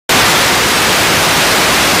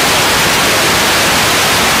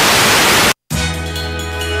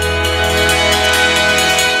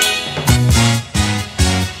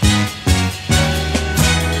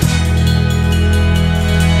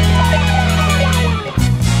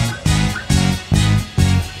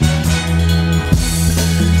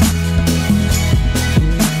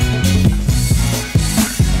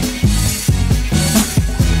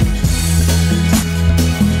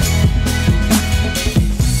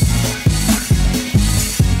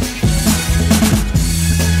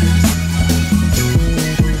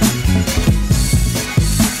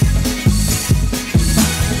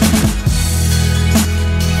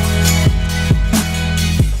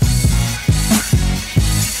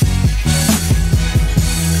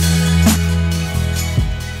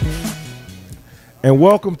And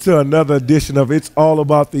welcome to another edition of It's All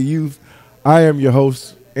About the Youth. I am your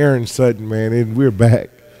host, Aaron Sutton, man, and we're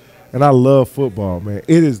back. And I love football, man.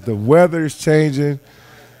 The weather is changing.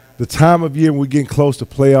 The time of year we're getting close to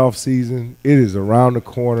playoff season. It is around the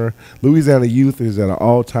corner. Louisiana Youth is at an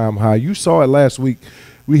all-time high. You saw it last week.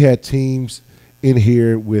 We had teams in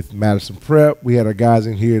here with Madison Prep. We had our guys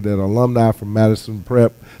in here that are alumni from Madison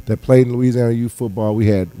Prep that played in Louisiana Youth football. We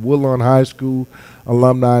had Woodlawn High School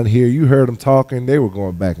alumni in here. You heard them talking. They were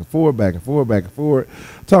going back and forth,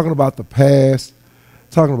 talking about the past,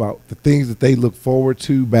 talking about the things that they look forward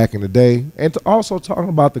to back in the day, and also talking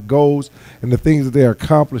about the goals and the things that they're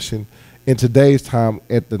accomplishing in today's time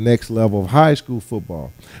at the next level of high school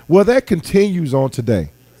football. Well, that continues on today.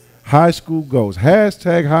 High school goals.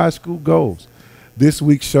 Hashtag high school goals. This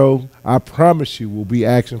week's show, I promise you, will be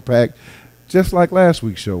action-packed, just like last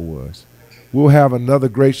week's show was. We'll have another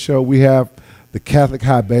great show. We have the Catholic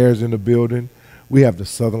High Bears in the building. We have the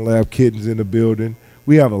Southern Lab Kittens in the building.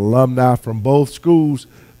 We have alumni from both schools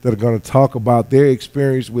that are going to talk about their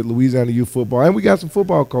experience with Louisiana Youth football. And we got some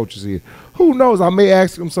football coaches here. Who knows? I may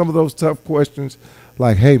ask them some of those tough questions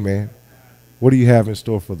like, hey, man, what do you have in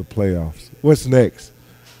store for the playoffs? What's next?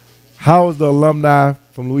 How is the alumni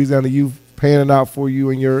from Louisiana Youth panning out for you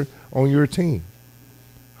and on your team?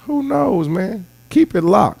 Who knows, man? Keep it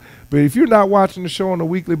locked. But if you're not watching the show on a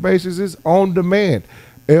weekly basis, it's on demand.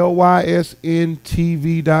 LYSNTV.com,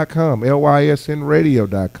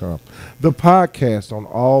 LYSNradio.com. The podcast on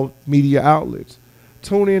all media outlets.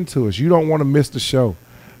 Tune in to us. You don't want to miss the show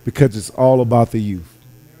because it's all about the youth.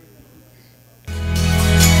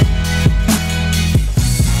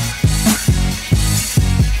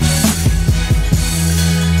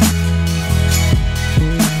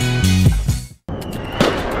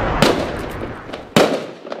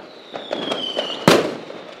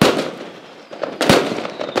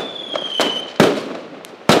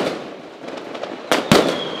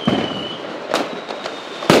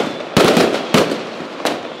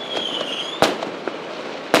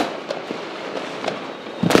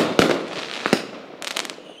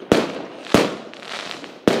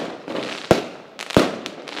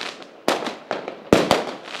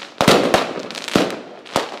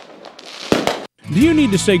 Do you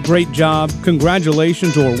need to say great job,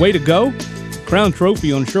 congratulations, or way to go? Crown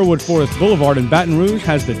Trophy on Sherwood Forest Boulevard in Baton Rouge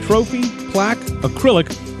has the trophy, plaque,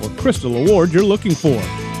 acrylic, or crystal award you're looking for.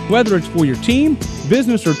 Whether it's for your team,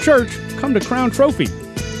 business, or church, come to Crown Trophy.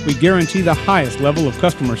 We guarantee the highest level of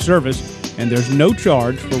customer service, and there's no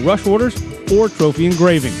charge for rush orders or trophy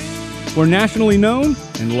engraving. We're nationally known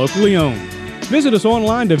and locally owned. Visit us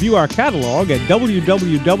online to view our catalog at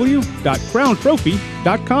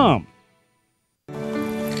www.crowntrophy.com.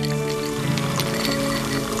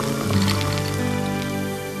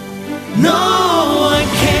 No one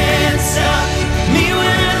can stop me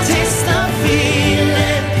when I taste the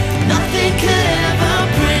feeling. Nothing could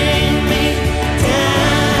ever bring me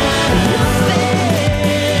down.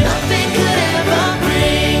 Nothing could ever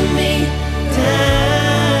bring me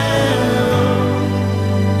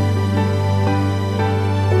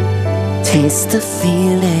down. Taste the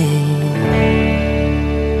feeling.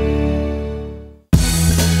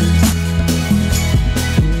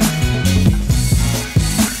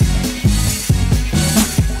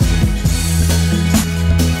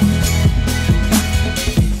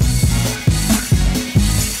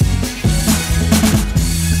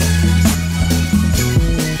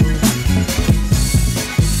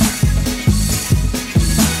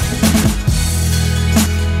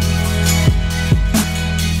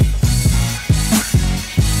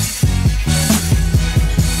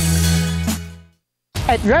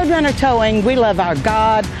 At Roadrunner Towing, we love our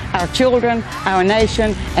God, our children, our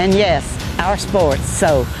nation, and yes, our sports.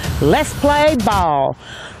 So let's play ball.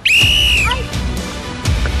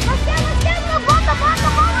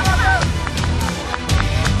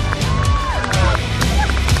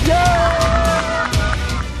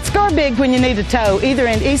 Score big when you need a tow, either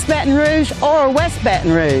in East Baton Rouge or West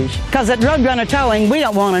Baton Rouge. Because at Roadrunner Towing, we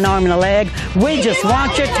don't want an arm and a leg. We just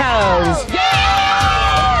want your toes.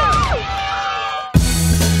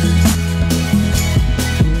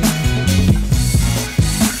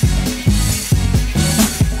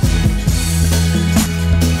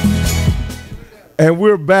 And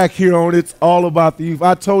we're back here on It's All About the Youth.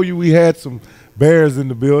 I told you we had some Bears in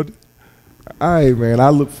the building. All right, man, I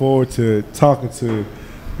look forward to talking to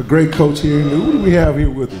a great coach here. Who do we have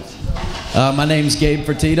here with us? My name's Gabe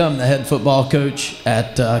Fertitta. I'm the head football coach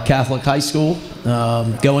at Catholic High School.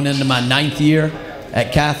 Going into my 9th year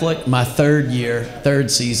at Catholic, my third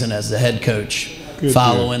season as the head coach. Good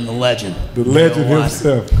following the legend. The legend Bill Wyman.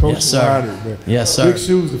 himself, Coach Yes, sir. Wyman, man. Yes, sir. Big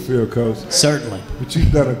shoes to fill, Coach. Certainly. But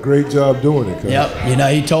you've done a great job doing it, Coach. Yep. You know,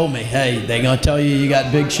 he told me, hey, they going to tell you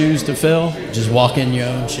got big shoes to fill, just walk in your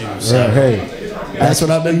own shoes. So Hey, that's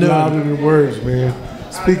what I've been speak doing. louder than words, man.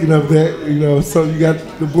 Speaking of that, you know, so you got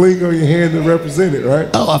the bling on your hand to represent it, right?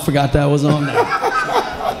 Oh, I forgot that was on there.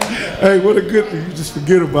 Hey, what a good thing. You just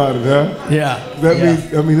forget about it, huh? Yeah. That yeah.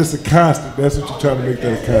 means, I mean, it's a constant. That's what you're trying to make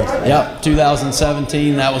that a constant. Yep,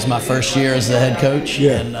 2017, that was my first year as the head coach,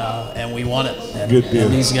 Yeah. and we won it. And, Good deal.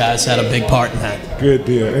 and these guys had a big part in that. Good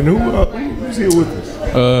deal. And who's here with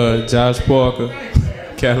us? Josh Parker,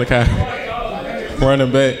 Catholic High,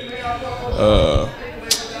 running back.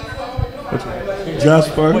 Josh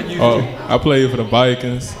Parker? I played for the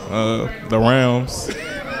Vikings, the Rams,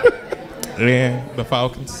 and the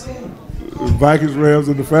Falcons. Vikings, Rams,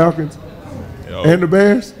 and the Falcons? Yo. And the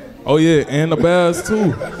Bears? Oh yeah, and the Bears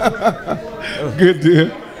too. Good deal.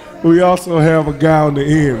 We also have a guy on the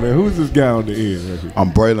end, man. Who's this guy on the end? Right here? I'm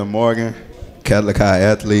Braylon Morgan, Catholic High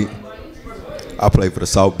athlete. I play for the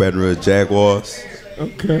South Baton Rouge Jaguars.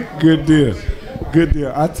 Okay, good deal. Good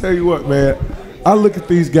deal. I tell you what, man, I look at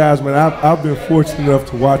these guys, man. I've been fortunate enough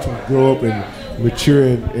to watch them grow up and mature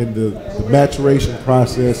in the maturation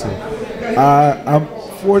process. And I'm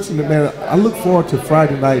fortunate, man. I look forward to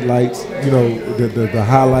Friday Night Lights, you know, the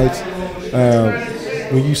highlights,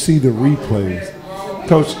 when you see the replays.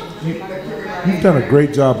 Coach, you've done a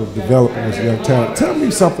great job of developing this young talent. Tell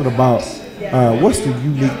me something about what's the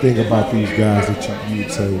unique thing about these guys that you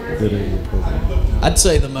would say that are in your program? I'd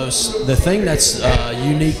say the thing that's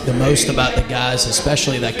unique the most about the guys,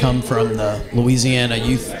 especially that come from the Louisiana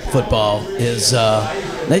youth football, is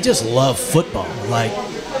they just love football. Like,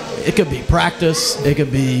 it could be practice, it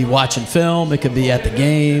could be watching film, it could be at the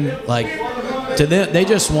game. Like, to them, they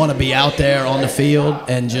just want to be out there on the field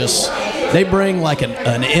and just, they bring like an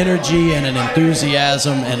energy and an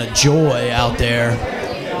enthusiasm and a joy out there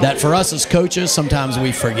that for us as coaches, sometimes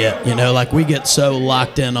we forget. You know, like we get so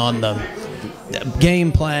locked in on the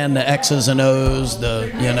game plan, the X's and O's,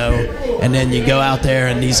 and then you go out there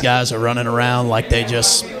and these guys are running around like they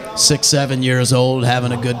just 6, 7 years old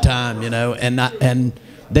having a good time, you know, and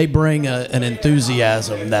they bring an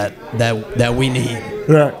enthusiasm that we need.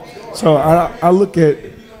 Right. So I look at,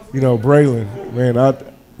 you know, Braylon, man. I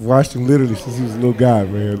watched him literally since he was a little guy,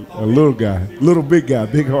 man. A little guy, little big guy,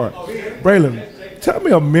 big heart. Braylon, tell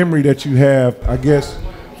me a memory that you have, I guess,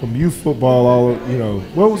 from youth football. You know,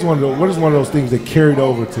 what is one of those things that carried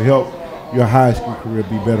over to help your high school career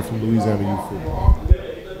be better from Louisiana youth football?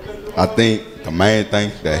 I think the main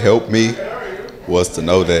thing that helped me was to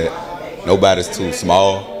know that nobody's too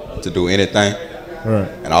small to do anything. Right.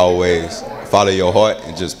 And always follow your heart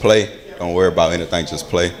and just play. Don't worry about anything, just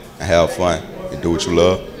play and have fun and do what you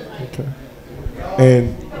love. Okay.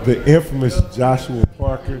 And the infamous Joshua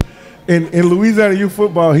Parker. In Louisiana youth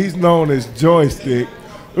football, he's known as Joystick.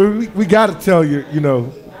 We got to tell you, you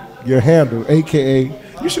know, your handle, AKA.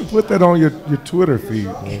 You should put that on your Twitter feed,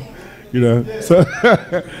 man. You know.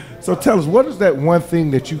 So tell us, what is that one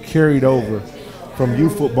thing that you carried over from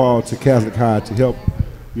youth football to Catholic High to help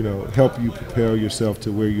you propel yourself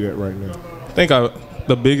to where you're at right now? I think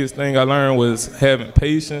the biggest thing I learned was having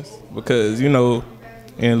patience, because, you know,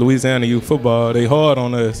 in Louisiana youth football, they hard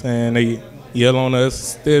on us and they yell on us,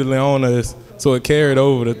 steadily on us, so it carried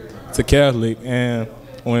over to Catholic. And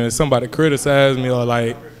when somebody criticized me or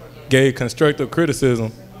like gave constructive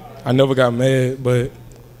criticism, I never got mad, but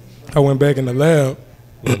I went back in the lab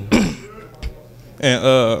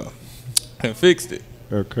and fixed it.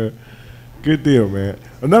 Okay, good deal, man.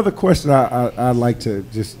 Another question I'd like to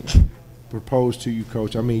just propose to you,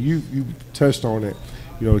 Coach. I mean, you touched on it.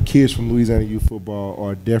 You know, the kids from Louisiana youth football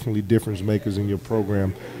are definitely difference makers in your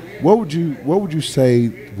program. What would you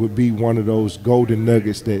say would be one of those golden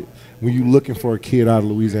nuggets that when you're looking for a kid out of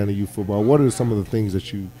Louisiana youth football, what are some of the things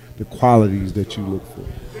the qualities that you look for?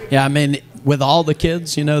 Yeah, I mean, with all the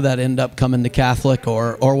kids, you know, that end up coming to Catholic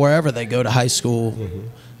or wherever they go to high school,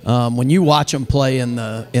 when you watch them play in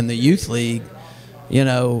the youth league, you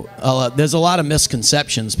know, there's a lot of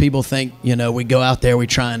misconceptions. People think, you know, we go out there, we're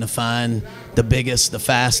trying to find the biggest, the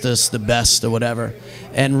fastest, the best, or whatever.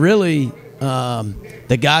 And really,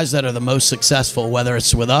 the guys that are the most successful, whether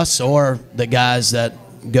it's with us or the guys that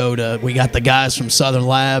we got the guys from Southern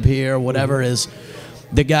Lab here, whatever, is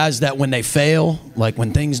the guys that when they fail, like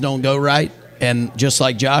when things don't go right, and just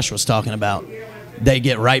like Josh was talking about, they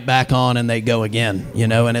get right back on and they go again, you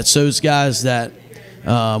know. And it's those guys that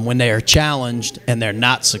when they are challenged and they're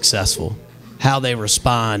not successful, how they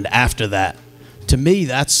respond after that. To me,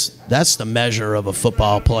 that's the measure of a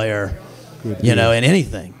football player you know, in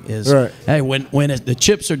anything is, Right. hey, when the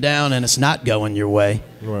chips are down and it's not going your way,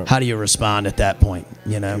 Right. how do you respond at that point,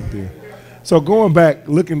 you know? Yeah. So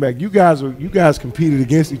looking back, you guys competed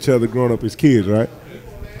against each other growing up as kids, right?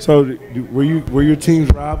 So were your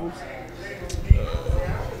teams rivals?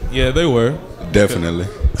 Yeah, they were. Definitely.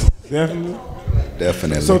 Definitely.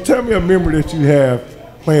 Definitely. So tell me a memory that you have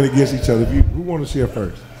playing against each other. Who want to share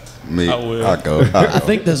first? Me, I will. I go. I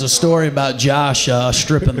think there's a story about Josh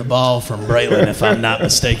stripping the ball from Braylon, if I'm not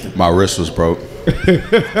mistaken. My wrist was broke.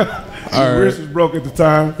 Your wrist was broke at the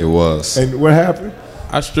time. It was. And what happened?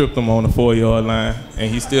 I stripped him on the 4-yard line,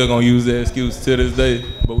 and he's still gonna use that excuse to this day.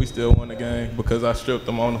 But we still won the game because I stripped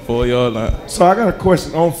him on the 4-yard line. So I got a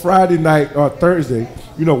question. On Friday night or Thursday,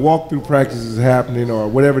 you know, walkthrough practice is happening, or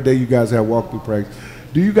whatever day you guys have walkthrough practice.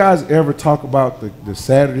 Do you guys ever talk about the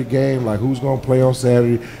Saturday game, like who's going to play on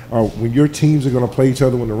Saturday, or when your teams are going to play each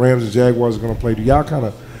other, when the Rams and Jaguars are going to play? Do y'all kind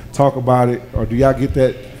of talk about it, or do y'all get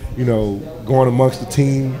that, you know, going amongst the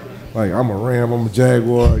team? Like, I'm a Ram, I'm a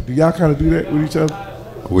Jaguar. Do y'all kind of do that with each other?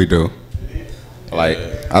 We do. Like,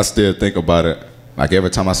 I still think about it. Like, every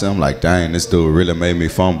time I see him, I'm like, dang, this dude really made me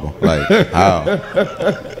fumble. Like, how?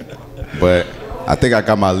 But I think I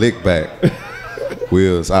got my lick back. We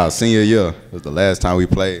was our senior year. It was the last time we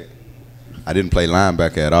played. I didn't play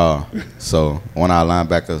linebacker at all. So one of our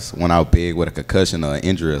linebackers went out big with a concussion or an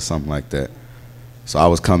injury or something like that. So I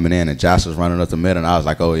was coming in, and Josh was running up the middle, and I was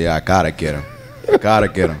like, oh, yeah, I got to get him. I got to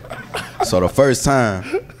get him. So the first time,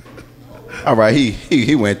 all right,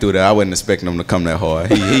 he went through that. I wasn't expecting him to come that hard.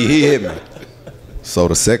 He hit me. So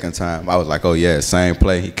the second time, I was like, oh, yeah, same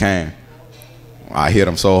play. He came. I hit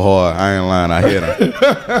him so hard. I ain't lying. I hit him.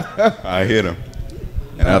 I hit him.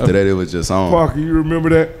 And after that, it was just on. Parker, you remember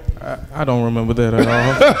that? I don't remember that at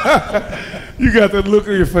all. You got that look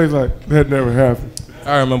on your face like, that never happened.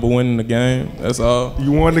 I remember winning the game. That's all.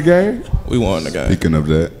 You won the game? We won the game. Speaking of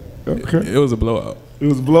that, Okay. It was a blowout. It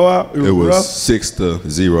was a blowout? it was rough?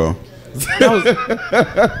 6-0.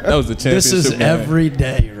 That was the championship This is game. every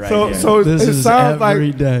day right here. So this it is sounds every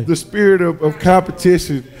like day. the spirit of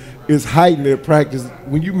competition is heightened at practice.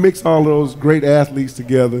 When you mix all those great athletes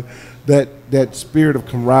together, that spirit of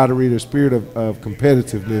camaraderie, the spirit of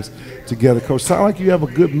competitiveness together, Coach, sound like you have a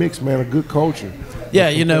good mix, man, a good culture. Yeah,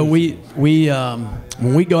 you know, we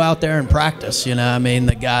when we go out there and practice, you know, I mean,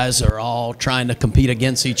 the guys are all trying to compete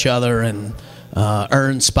against each other and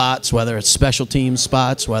earn spots, whether it's special team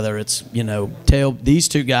spots, whether it's, you know, these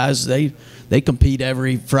two guys, they compete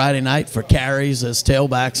every Friday night for carries as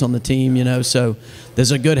tailbacks on the team, you know, so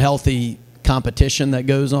there's a good, healthy competition that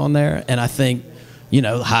goes on there, and I think, you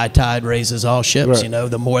know, high tide raises all ships. Right. You know,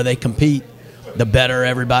 the more they compete, the better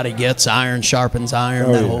everybody gets. Iron sharpens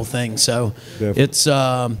iron, that whole thing. So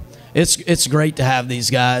Definitely. it's great to have these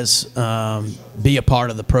guys be a part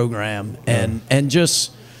of the program and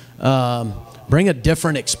just bring a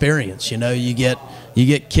different experience. You know, you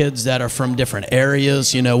get kids that are from different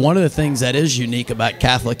areas. You know, one of the things that is unique about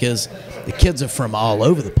Catholic is the kids are from all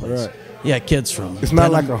over the place. Right. Yeah, kids from. It's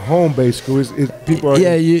not like a home-based school. It's people are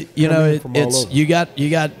Yeah, you know, from all it's over. you got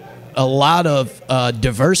a lot of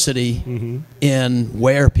diversity in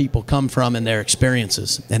where people come from and their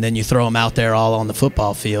experiences, and then you throw them out there all on the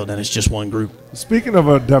football field, and it's just one group. Speaking of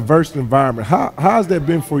a diverse environment, how has that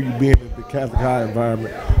been for you being in the Catholic high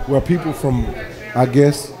environment where people from, I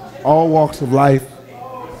guess, all walks of life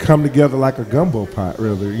come together like a gumbo pot,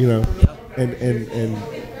 really, you know, and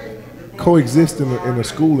coexist in a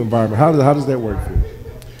school environment? How does that work for you?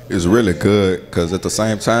 It's really good because at the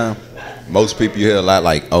same time, most people you hear a lot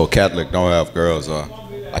like, oh, Catholic don't have girls. Or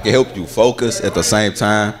like it helps you focus at the same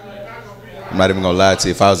time. I'm not even going to lie to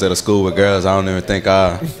you. If I was at a school with girls, I don't even think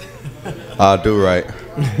I'll do right.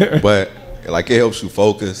 But like it helps you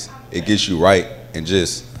focus. It gets you right. And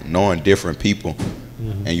just knowing different people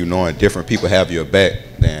and you knowing different people have your back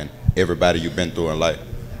than everybody you've been through in life.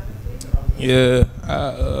 Yeah,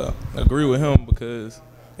 I agree with him because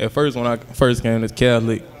at first when I first came to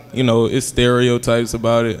Catholic, you know, it's stereotypes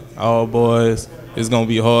about it. All boys, it's gonna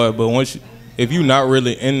be hard. But if you're not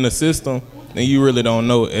really in the system, then you really don't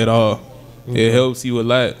know at all. It helps you a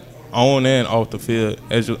lot on and off the field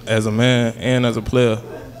as a man and as a player.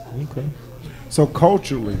 Okay. So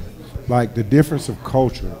culturally, like the difference of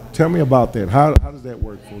culture, tell me about that. How does that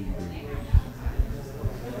work for you then?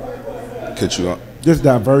 Could you? Just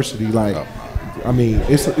diversity, like, I mean,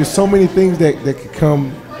 it's so many things that could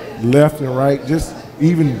come left and right. Just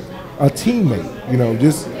even a teammate, you know,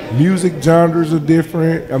 just music genres are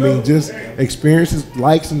different. I mean, just experiences,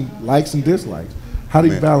 likes and dislikes. How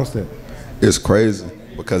do you balance that? It's crazy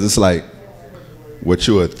because it's like what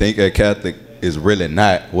you would think at Catholic is really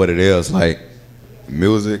not what it is. Like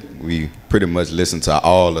music, we pretty much listen to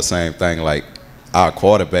all the same thing. Like our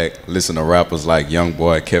quarterback listen to rappers like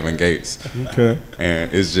YoungBoy, Kevin Gates. Okay.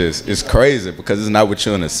 And it's crazy because it's not what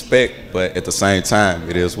you expect, but at the same time,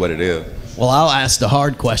 it is what it is. Well, I'll ask the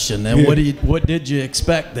hard question then. What did you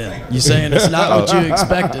expect then? You saying it's not what you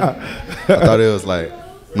expected? I thought it was like,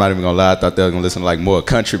 I'm not even gonna lie, I thought they were gonna listen to like more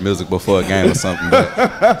country music before a game or something. But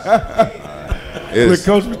Look,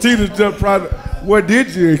 Coach Petita's just probably, what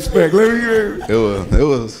did you expect? Let me hear it. It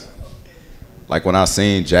was like when I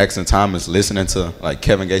seen Jackson Thomas listening to like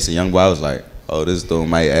Kevin Gates and YoungBoy, I was like, oh, this dude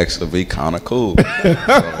might actually be kind of cool.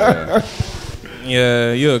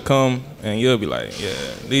 Yeah, you'll come and you'll be like, yeah,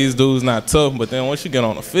 these dudes not tough, but then once you get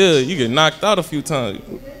on the field, you get knocked out a few times.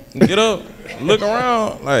 Get up, look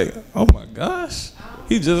around, like, oh my gosh,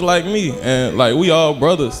 he just like me. And like, we all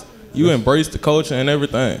brothers. You embrace the culture and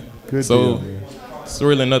everything. Good so deal, man. it's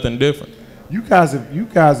really nothing different. You guys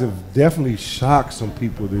have definitely shocked some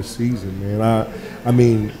people this season, man. I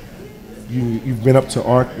mean, you've been up to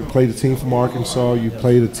you played a team from Arkansas. You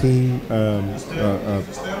played a team, a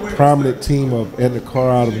prominent team of Edna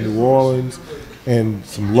Carr out of New Orleans, and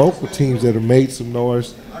some local teams that have made some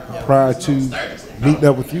noise prior to meeting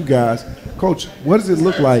up with you guys. Coach, what does it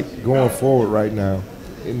look like going forward right now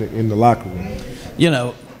in the locker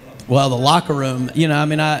room? Well, the locker room. I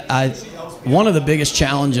mean, I one of the biggest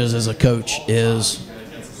challenges as a coach is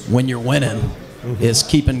when you're winning. Is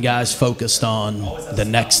keeping guys focused on the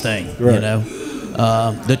next thing. Right.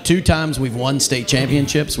 The 2 times we've won state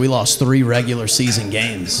championships, we lost 3 regular season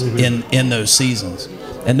games in those seasons,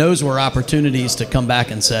 and those were opportunities to come back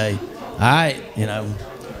and say, all right,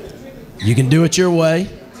 you can do it your way,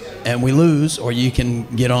 and we lose, or you can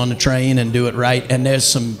get on the train and do it right. And there's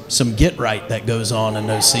some get right that goes on in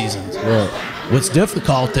those seasons. Right. What's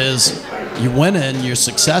difficult is you're winning, you're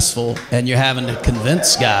successful, and you're having to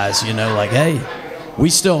convince guys, like, hey, we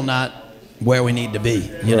still not where we need to be,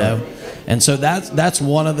 know. And so that's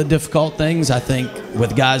one of the difficult things, I think,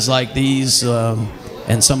 with guys like these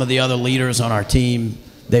and some of the other leaders on our team.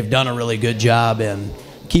 They've done a really good job in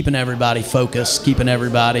keeping everybody focused, keeping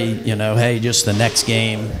everybody, hey, just the next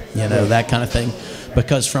game, that kind of thing.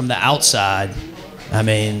 Because from the outside, I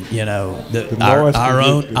mean,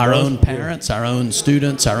 our own parents, our own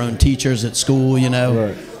students, our own teachers at school,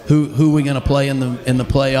 Right. who we going to play in the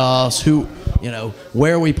playoffs,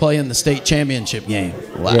 where we play in the state championship game.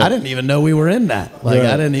 Well, Yeah. I didn't even know we were in that. Right.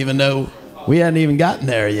 I didn't even know we hadn't even gotten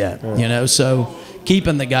there yet. So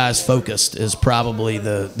keeping the guys focused is probably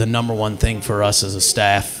the number one thing for us as a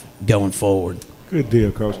staff going forward. Good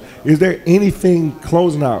deal, Coach. Is there anything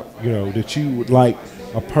closing out, that you would like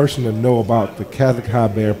a person to know about the Catholic High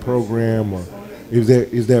Bear program, or is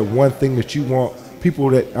there one thing that you want people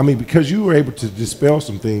because you were able to dispel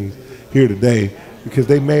some things here today, because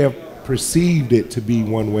they may have perceived it to be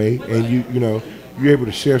one way, and you're able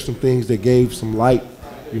to share some things that gave some light,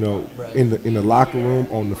 in the locker room,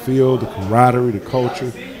 on the field, the camaraderie, the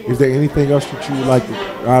culture. Is there anything else that you would like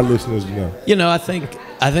our listeners to know?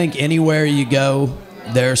 I think anywhere you go,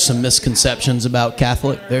 there's some misconceptions about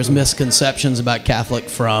Catholic. There's misconceptions about Catholic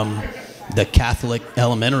from the Catholic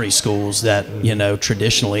elementary schools that,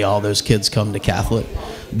 traditionally all those kids come to Catholic.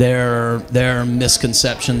 There are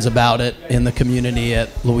misconceptions about it in the community at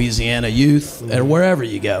Louisiana Youth or wherever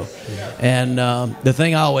you go. And the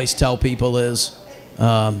thing I always tell people is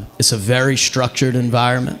it's a very structured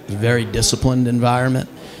environment, a very disciplined environment.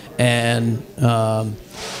 And,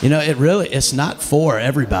 it's not for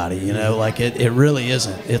everybody, it really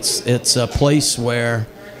isn't. It's a place where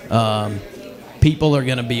people are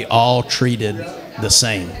going to be all treated the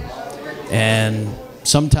same. And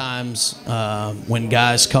sometimes when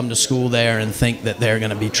guys come to school there and think that they're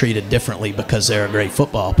going to be treated differently because they're a great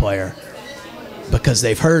football player, because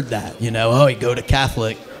they've heard that, oh, you go to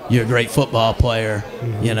Catholic, you're a great football player,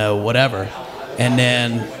 whatever. And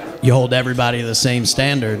then you hold everybody to the same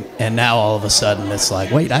standard, and now all of a sudden it's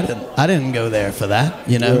like, wait, I didn't go there for that,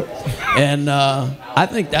 Yeah. And I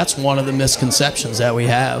think that's one of the misconceptions that we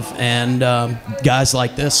have, and guys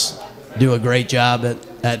like this do a great job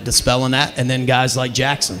at dispelling that. And then guys like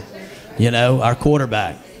Jackson, our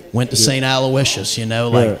quarterback, went to St. Aloysius,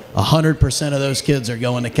 100% of those kids are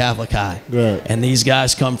going to Catholic High. Right. And these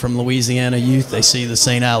guys come from Louisiana Youth. They see the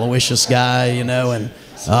St. Aloysius guy, and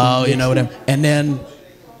whatever. And then,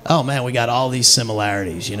 oh man, we got all these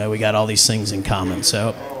similarities, we got all these things in common.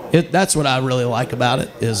 So that's what I really like about it,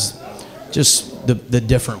 is just the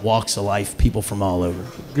different walks of life, people from all over.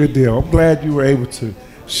 Good deal. I'm glad you were able to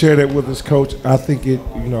share that with us, Coach. I think it,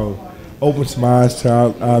 opened some eyes to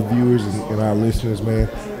our viewers and our listeners, man.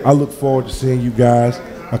 I look forward to seeing you guys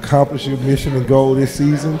accomplish your mission and goal this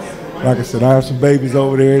season. like I said, I have some babies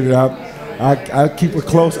over there that I keep a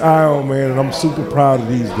close eye on, man, and I'm super proud of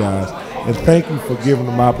these guys. And thank you for giving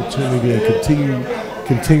them opportunity and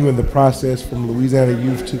continuing the process from Louisiana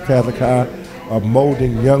Youth to Catholic High of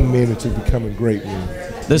molding young men into becoming great men.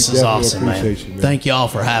 This is awesome, man. You, man. Thank you all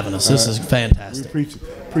for having us. This is fantastic. We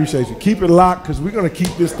appreciate you. Keep it locked because we're going to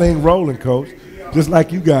keep this thing rolling, Coach, just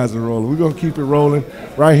like you guys are rolling. We're going to keep it rolling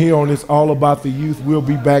right here on this All About the Youth. We'll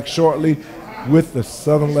be back shortly with the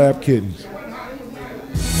Southern Lab Kittens.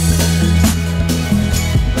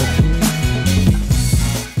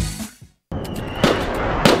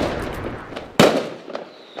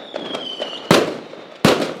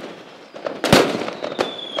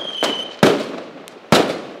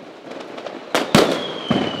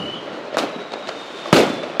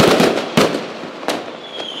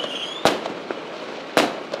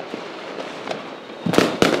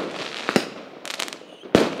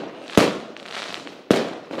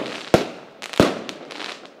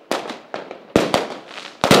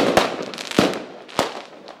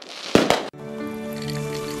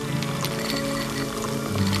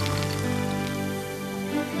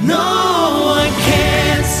 No one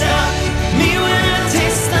can stop me when I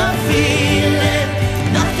taste the feeling.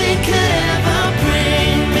 Nothing could ever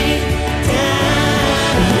bring me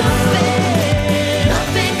down.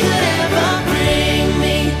 Nothing could ever bring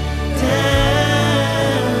me down.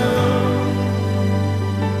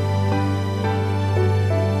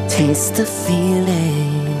 Taste the feeling.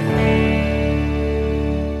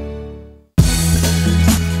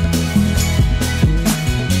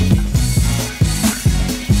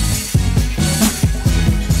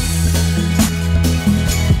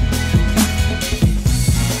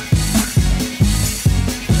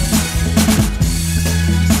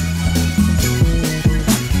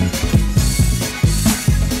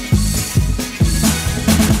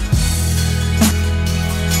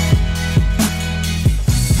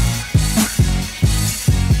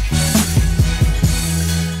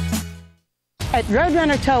 At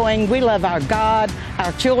Roadrunner Towing, we love our God,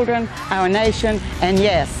 our children, our nation, and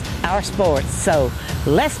yes, our sports. So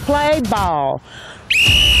let's play ball.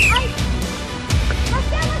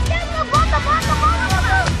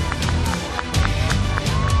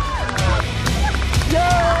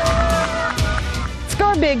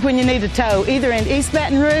 Score big when you need a tow, either in East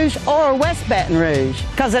Baton Rouge or West Baton Rouge.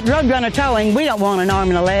 Because at Roadrunner Towing, we don't want an arm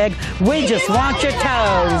and a leg, we just want your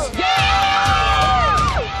toes.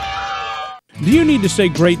 Do you need to say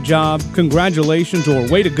great job, congratulations, or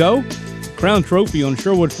way to go? Crown Trophy on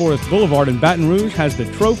Sherwood Forest Boulevard in Baton Rouge has the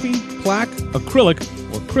trophy, plaque, acrylic,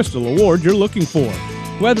 or crystal award you're looking for.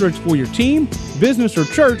 Whether it's for your team, business, or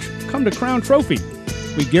church, come to Crown Trophy.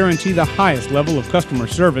 We guarantee the highest level of customer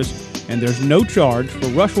service, and there's no charge for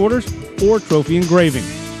rush orders or trophy engraving.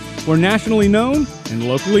 We're nationally known and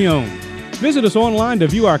locally owned. Visit us online to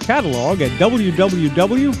view our catalog at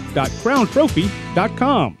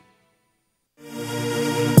www.crowntrophy.com.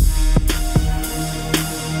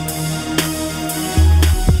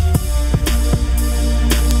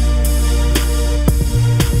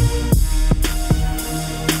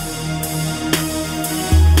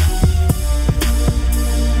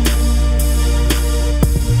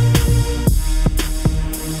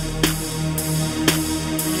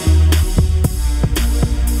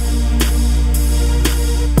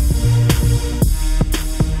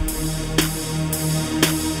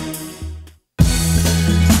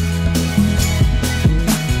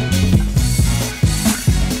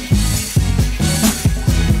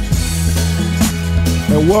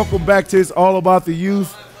 Welcome back to It's All About the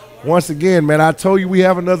Youth. Once again, man, I told you we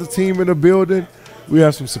have another team in the building. We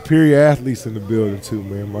have some superior athletes in the building too,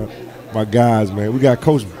 man. My guys, man. We got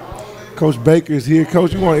Coach Baker is here.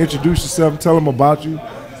 Coach, you want to introduce yourself and tell them about you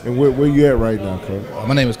and where you at right now, Coach?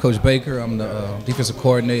 My name is Coach Baker. I'm the defensive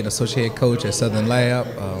coordinator and associate head coach at Southern Lab.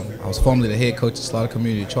 I was formerly the head coach at Slaughter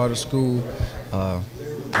Community Charter School.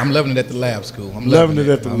 I'm loving it at the lab school. I'm loving it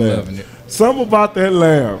at the lab. Loving it. Something about that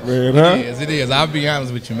lab, man, huh? It is. I'll be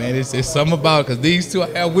honest with you, man. It's something about it, because these two I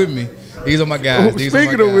have with me, these are my guys.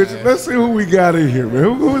 Speaking of which, let's see who we got in here,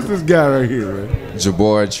 man. Who is this guy right here, man?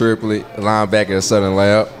 Jabbar Triplett, linebacker at Southern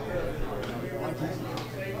Lab.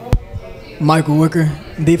 Michael Wicker,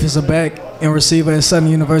 defensive back and receiver at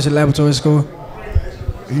Southern University Laboratory School.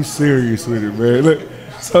 He's serious with it, man. Look,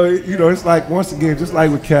 so, it's like, once again, just like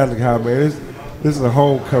with Catholic High, man, this is a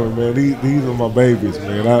homecoming, man. These are my babies,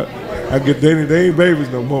 man. I get they ain't babies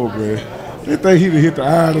no more, man. They think he hit the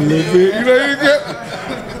iron a little bit.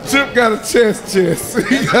 Chip got a chest. He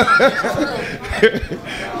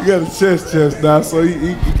got a chest now, so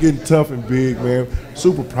he getting tough and big, man.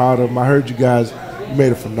 Super proud of him. I heard you guys You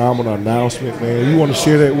made a phenomenal announcement, man. You want to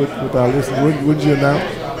share that with our listeners? What did you announce?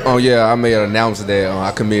 Oh yeah, I made an announcement that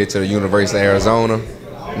I committed to the University of Arizona,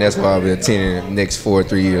 and that's why I'll be attending the next 4 or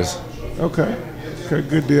 3 years. Okay,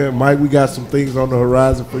 good deal. Mike, we got some things on the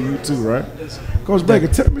horizon for you too, right? Coach Baker,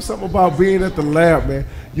 tell me something about being at the lab, man.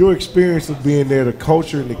 Your experience of being there, the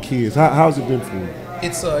culture and the kids. How's it been for you?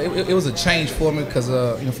 It was a change for me because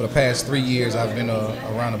for the past 3 years I've been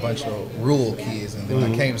around a bunch of rural kids, and then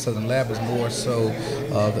I came to Southern Lab as more so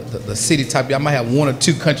the city type. I might have 1 or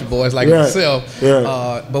 2 country boys like myself,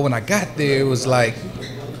 but when I got there, it was like,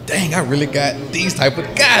 dang, I really got these type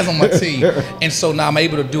of guys on my team, and so now I'm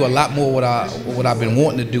able to do a lot more what I've been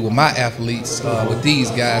wanting to do with my athletes with these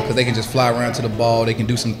guys, because they can just fly around to the ball. They can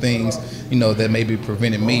do some things that maybe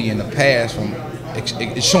prevented me in the past from.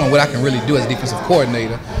 It's showing what I can really do as a defensive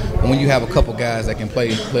coordinator when you have a couple guys that can play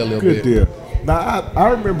a little bit. Good deal. Now, I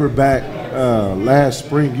remember back last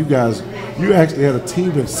spring, you actually had a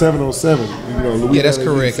team in 7-on-7. Louisiana, yeah, that's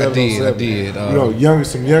correct. I did.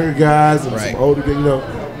 Some younger guys and some older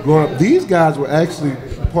guys. Growing up, these guys were actually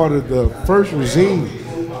part of the first regime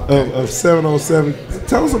of 7-on-7.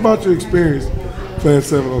 Tell us about your experience playing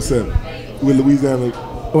 7-on-7 with Louisiana.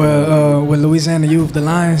 Well, with Louisiana Youth, the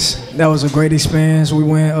Lions, that was a great experience. We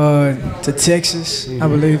went to Texas, I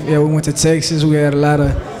believe. Yeah, we went to Texas. We had a lot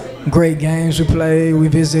of great games we played. We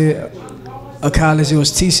visited a college. It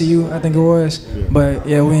was TCU, I think it was. Yeah. But,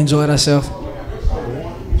 yeah, we enjoyed ourselves.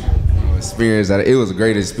 It was a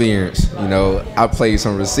great experience. I played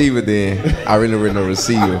some receiver then. I really wasn't a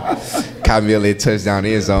receiver. Caught me a little touchdown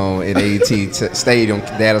end zone in AT Stadium,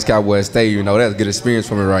 Dallas Cowboys Stadium. That's a good experience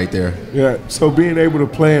for me right there. Yeah, so being able to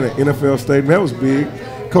play in an NFL stadium, that was big.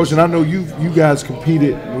 Coach, and I know you guys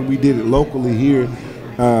competed when we did it locally here.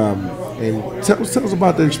 And tell us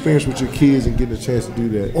about the experience with your kids and getting a chance to do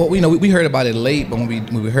that. Well, we heard about it late, but when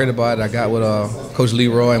we heard about it, I got with Coach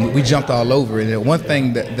Leroy, and we jumped all over it. And one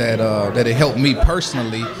thing that it helped me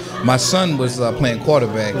personally, my son was playing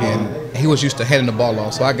quarterback, and he was used to heading the ball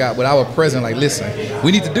off. So I got with our president, like, listen,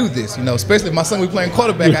 we need to do this. Especially if my son was playing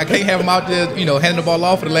quarterback, I can't have him out there, handing the ball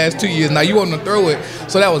off for the last 2 years. Now you want him to throw it,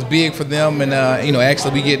 so that was big for them. And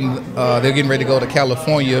actually they're getting ready to go to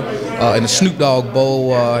California in the Snoop Dogg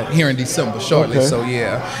Bowl here in December shortly. Okay. So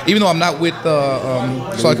yeah, even though I'm not with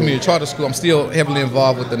Charlotte Community Charter School, I'm still heavily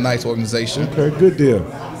involved with the Knights organization. Okay, good deal.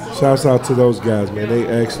 Shouts out to those guys, man. They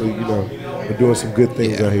actually, are doing some good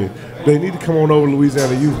things out here. They need to come on over to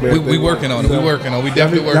Louisiana Youth, man. We working on it. We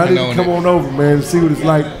definitely working on it. Come on over, man, and see what it's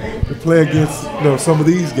like to play against some of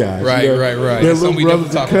these guys. Right. Their little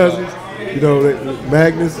brothers and cousins.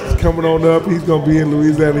 Magnus is coming on up. He's gonna be in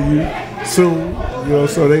Louisiana Youth soon.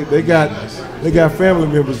 So they got family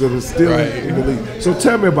members that are still in the league. So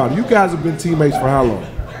tell me about it. You guys have been teammates for how long?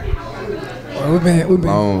 We've been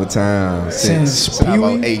long time since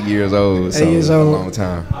about 8 years old. 8 years old. A long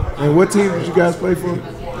time. And what team did you guys play for?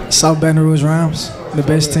 South Baton Rouge Rams, the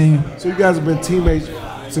best team. So you guys have been teammates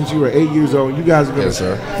since you were 8 years old. You guys are going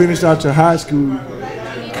to finish out your high school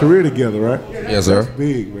career together, right? Yes, sir. That's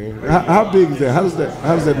big, man. How big is that? How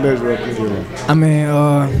does that measure up in your life? I mean,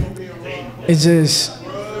 it's just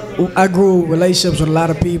I grew relationships with a lot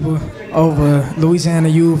of people over Louisiana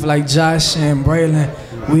Youth, like Josh and Braylon.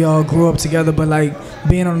 We all grew up together, but like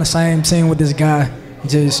being on the same team with this guy,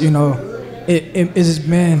 just it's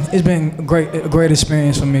been a great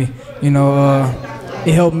experience for me.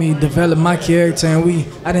 It helped me develop my character, and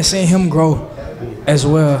I didn't see him grow as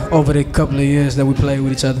well over the couple of years that we played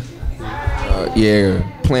with each other.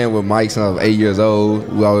 Playing with Mike since I was 8 years old.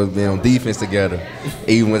 We always been on defense together,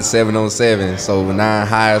 even with 7-on-7. So when I in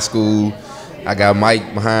high school, I got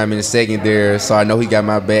Mike behind me in the secondary, so I know he got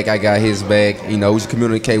my back, I got his back. We just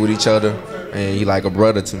communicate with each other, and he like a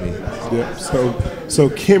brother to me. Yeah. So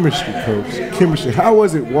chemistry, Coach. Chemistry. How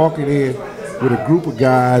was it walking in with a group of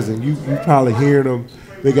guys, and you probably hearing them?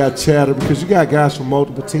 They got chatter because you got guys from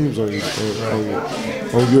multiple teams on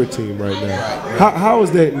your team right now. How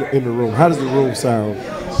is that in the room? How does the room sound?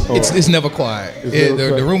 It's never quiet.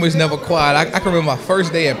 The room is never quiet. I can remember my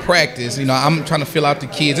first day at practice. I'm trying to fill out the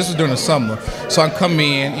kids. This was during the summer, so I come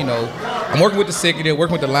in. I'm working with the secondary,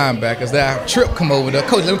 working with the linebackers. Then Trip come over there.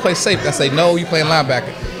 Coach, let me play safety. I say, no, you playing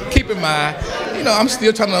linebacker. Keep in mind, I'm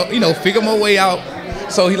still trying to figure my way out.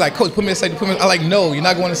 So he like, Coach, put me at safety. I like, no, you're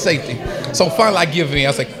not going to safety. So finally I give in. I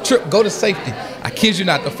was like, Trip, go to safety. I kid you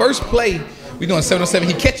not. The first play, we doing 7-on-7.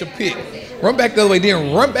 He catch a pick, run back the other way,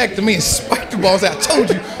 then run back to me and spike the ball. I told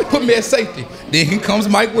you, put me at safety. Then here comes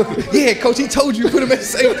Mike Wicker. Yeah, Coach, he told you to put him at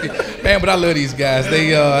safety. Man, but I love these guys.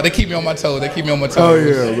 They keep me on my toes. Oh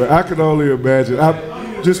yeah, man. I can only imagine.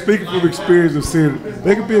 I'm just speaking from experience of seeing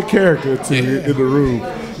they can be a character to you in the room.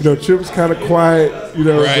 Tripp's kind of quiet.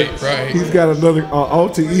 Right. He's got another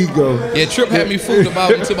alter ego. Yeah, Tripp had me fooled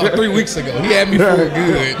until about 3 weeks ago. He had me fooled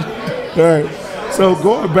good. All right. So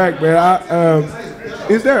going back, man,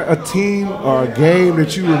 is there a team or a game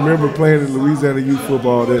that you remember playing in Louisiana youth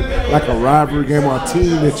football that, like a rivalry game or a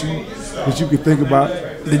team that you could think about?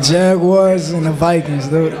 The Jaguars and the Vikings.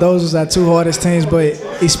 Those was our two hardest teams, but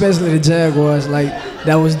especially the Jaguars. Like,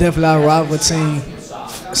 that was definitely our rival team.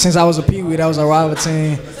 Since I was a peewee, that was our rival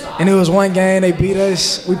team. And it was one game they beat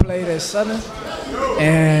us. We played at Southern,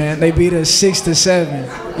 and they beat us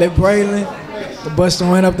 6-7. They Braylon, the Buster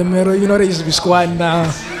went up the middle. They used to be squatting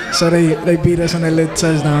down, so they beat us on that little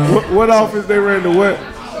touchdown. What offense they ran to what?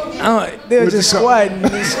 They were just squatting,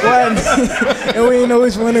 and we didn't know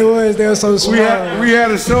which one it was. They were so small. We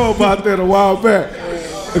had a show about that a while back,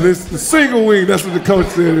 and it's the single wing. That's what the coach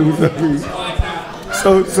said it was.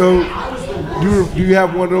 So do you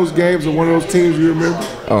have one of those games or one of those teams you remember?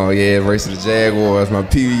 Oh yeah, versus the Jaguars, my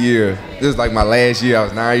PV year. This was like my last year. I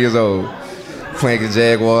was 9 years old, playing the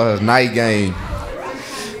Jaguars, night game.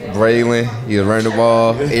 Braylon, he was running the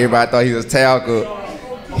ball. Everybody thought he was tackled.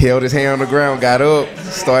 Held his hand on the ground, got up,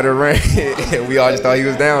 started running, and we all just thought he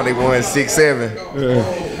was down. They won 6-7.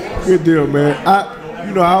 Yeah. Good deal, man. I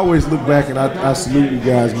always look back and I salute you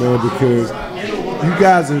guys, man, because you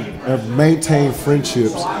guys have maintained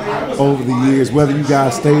friendships over the years, whether you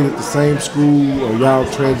guys stayed at the same school or y'all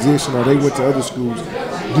transitioned or they went to other schools.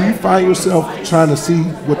 Do you find yourself trying to see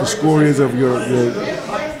what the score is of your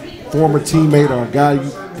former teammate or a guy you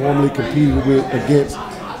formerly competed with against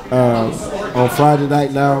on Friday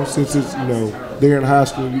night now, since it's, they're in high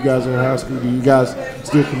school, you guys are in high school? Do you guys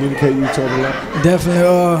still communicate with each other a lot? Definitely.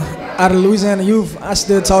 Out of Louisiana youth, I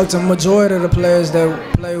still talk to the majority of the players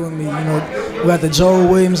that play with me. We got the Joel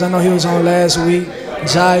Williams, I know he was on last week.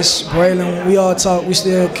 Josh, Braylon, we all talk. We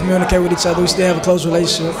still communicate with each other. We still have a close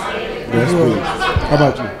relationship. That's good. How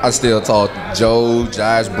about you? I still talk to Joe,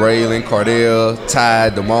 Josh, Braylon, Cardell, Ty,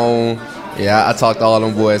 Damone. Yeah, I talk to all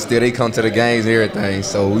them boys. Still, they come to the games and everything.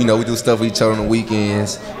 So, we do stuff with each other on the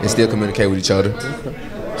weekends and still communicate with each other.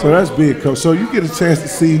 Okay. So that's big, Coach. So you get a chance to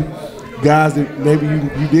see guys that maybe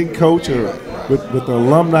you didn't coach, or with the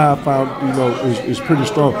alumni I found, is pretty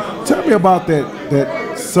strong. Tell me about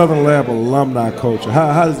that Southern Lab alumni culture.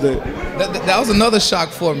 How does that? That was another shock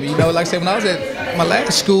for me. Like I said, when I was at my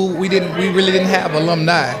last school, we really didn't have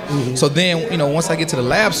alumni. Mm-hmm. So then, once I get to the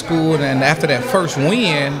lab school, and after that first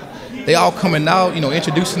win, they all coming out,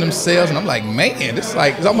 introducing themselves, and I'm like, man, it's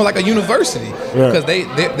almost like a university, because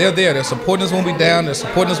they're there. They're supporting us when we down. They're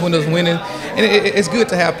supporting us when they're winning, and it's good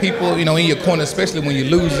to have people, in your corner, especially when you're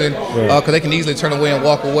losing, because they can easily turn away and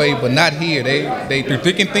walk away. But not here. They through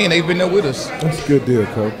thick and thin. They've been there with us. That's a good deal,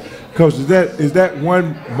 Coach. Coach, is that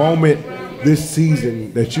one moment this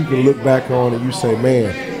season that you can look back on and you say,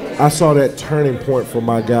 man, I saw that turning point for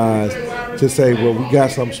my guys to say, well, we got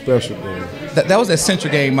something special going? That was that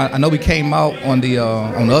Central game. I know we came out on the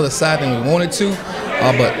other side than we wanted to,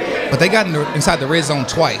 but they got inside the red zone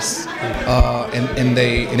twice, and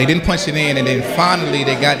they didn't punch it in, and then finally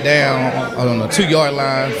they got down on the 2-yard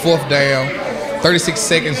line, 4th down, 36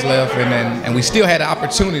 seconds left, and we still had the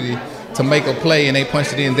opportunity to make a play, and they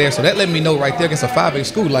punched it in there. So that let me know right there against a 5A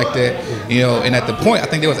school like that, and at the point, I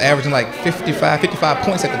think they was averaging like 55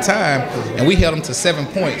 points at the time, and we held them to 7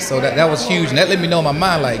 points. So that was huge, and that let me know in my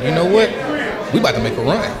mind, like, you know what? We about to make a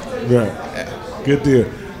run. Right. Yeah. Good deal.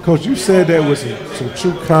 Coach, you said that with some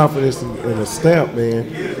true confidence and a stamp,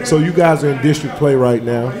 man. So you guys are in district play right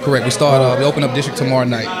now. Correct. We open up district tomorrow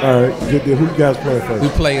night. All right. Good deal. Who you guys playing first? We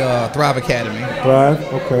play Thrive Academy. Thrive?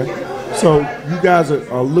 Okay. So you guys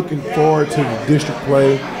are looking forward to the district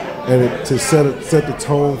play and to set the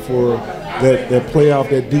tone for that playoff,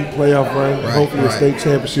 that deep playoff run, hopefully a state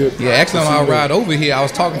championship. Yeah, actually on our ride over here, I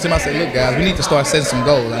was talking to him. I said, look, guys, we need to start setting some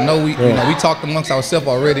goals. I know we talked amongst ourselves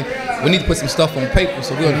already. We need to put some stuff on paper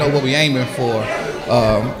so we'll know what we're aiming for.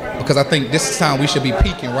 Because I think this time we should be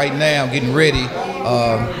peaking right now, getting ready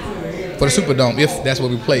for the Superdome, if that's what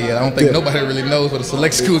we play at. I don't think nobody really knows what the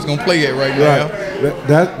select school is going to play at right now.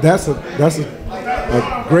 That's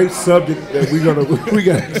a great subject that we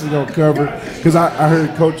actually gonna cover, because I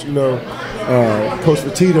heard Coach Coach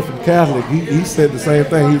Fatita from Catholic, he said the same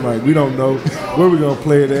thing. He's like, we don't know where we're gonna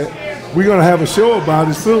play it at. We're gonna have a show about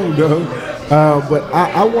it soon though. But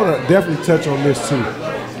I want to definitely touch on this too.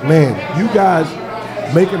 Man, you guys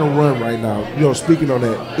making a run right now. Speaking on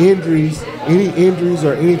that, any injuries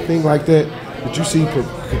or anything like that you see could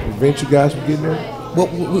prevent you guys from getting there? Well,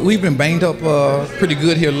 we've been banged up pretty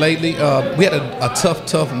good here lately. We had a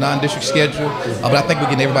tough non-district schedule, but I think we're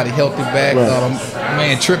getting everybody healthy back.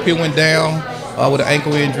 Man, Tripp here went down. with an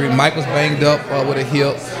ankle injury. Mike was banged up with a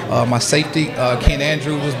hip. My safety, Ken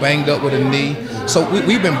Andrews, was banged up with a knee. So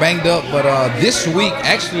we've been banged up, but this week,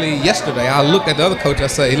 actually yesterday, I looked at the other coach. I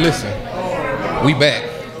said, hey, listen, we back.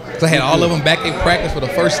 So I had all of them back in practice for the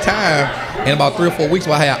first time in about 3 or 4 weeks.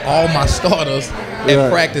 Where I had all my starters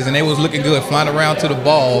at practice, and they was looking good, flying around to the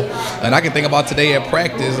ball. And I can think about today at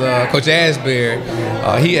practice, Coach Asbury,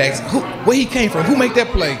 he asked, where he came from? Who made that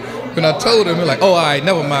play? And I told him, he's like, oh, all right,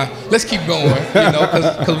 never mind. Let's keep going,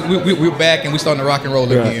 because we're back and we're starting to rock and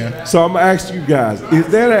roll again. So I'm going to ask you guys, is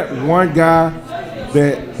there that one guy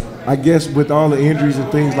that, I guess with all the injuries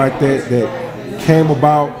and things like that, that came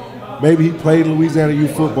about, maybe he played Louisiana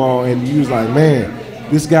youth football and you was like, man,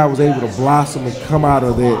 this guy was able to blossom and come out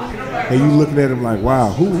of that, and you looking at him like,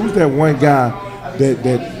 wow, who's that one guy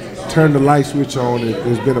that turned the light switch on and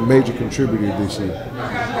has been a major contributor this year?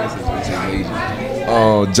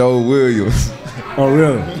 Oh, Joe Williams. Oh,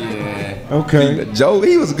 really? Yeah. Okay. Joe,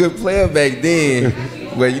 he was a good player back then,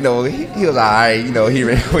 but he was all right. He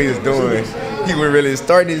ran what he was doing. He was really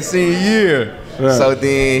starting his senior year. Right. So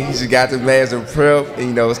then he just got to mass and prep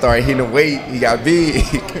and, started hitting the weight. He got big.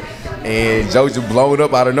 And Joe just blown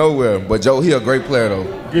up out of nowhere. But Joe, he a great player,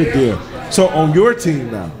 though. Good deal. So on your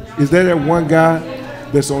team now, is there that one guy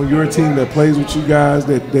that's on your team that plays with you guys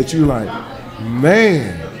that you like,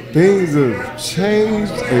 man, things have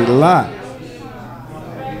changed a lot?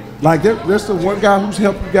 Like, that's the one guy who's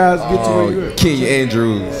helped you guys get to where you're at. Ken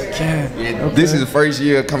Andrews. Okay. This is the first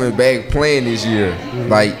year coming back playing this year. Mm-hmm.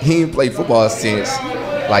 Like, he ain't played football since,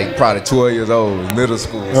 like, probably 12 years old, middle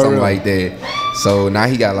school, or something like that. So now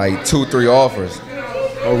he got, like, 2-3 offers.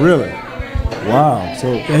 Oh, really? Wow.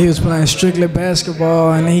 So yeah, he was playing strictly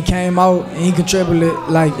basketball, and then he came out and he contributed,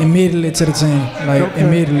 like, immediately to the team. Like,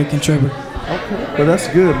 immediately contributed. Okay. Well, that's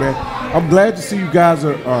good, man. I'm glad to see you guys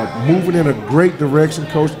are moving in a great direction,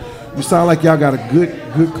 Coach. You sound like y'all got a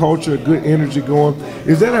good culture, a good energy going.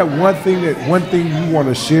 Is there that one thing you want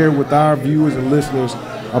to share with our viewers and listeners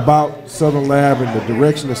about Southern Lab and the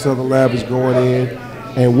direction that Southern Lab is going in,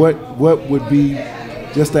 and what would be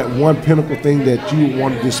just that one pinnacle thing that you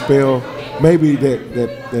want to dispel? Maybe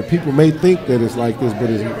that people may think that it's like this, but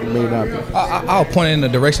it may not be. I'll point in the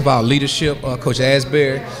direction of our leadership, Coach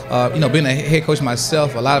Asbury. Being a head coach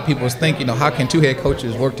myself, a lot of people think, how can two head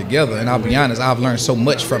coaches work together? And I'll be honest, I've learned so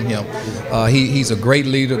much from him. He's a great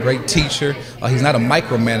leader, great teacher. He's not a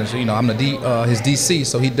micromanager. I'm his DC,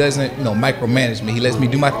 so he doesn't, micromanage me. He lets me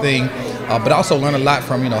do my thing, but I also learn a lot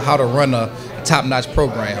from, how to run a top-notch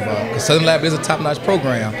program. Because Southern Lab is a top-notch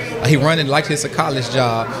program. He runs it like it's a college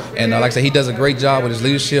job, and like I said, he does a great job with his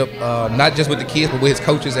leadership, not just with the kids, but with his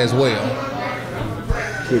coaches as well.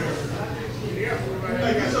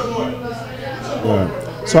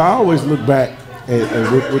 Right. So I always look back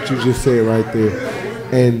at what you just said right there,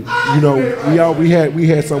 and we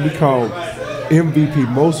had something we called MVP,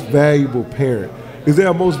 most valuable parent. Is there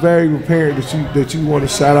a most valuable parent that you want to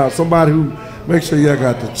shout out? Somebody who make sure y'all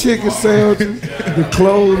got the chicken sandwiches, the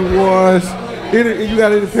clothes washed. You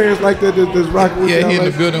got any parents like that that's rocking with you? Yeah, he in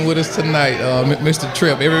the building with us tonight, Mr.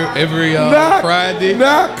 Tripp. Every Friday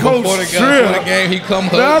before the game, he come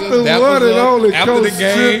hug us. Not the one and only after Coach the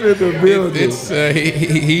game. Tripp in the building.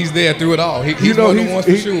 He's there through it all. He's one of the ones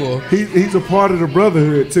for sure. He's a part of the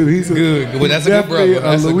brotherhood too. He's good. Well, that's a good brother.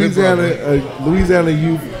 That's a Louisiana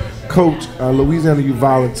youth coach, Louisiana youth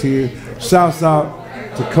volunteer. Shouts out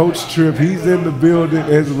to Coach Tripp. He's in the building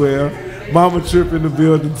as well. Mama Tripp in the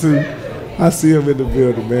building too. I see him in the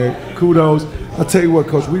building, man. Kudos. I'll tell you what,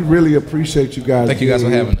 Coach, we really appreciate you guys. Thank you guys for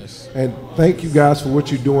having us. And thank you guys for what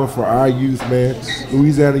you're doing for our youth, man.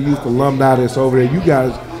 Louisiana youth alumni that's over there. You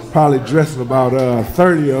guys probably dressing about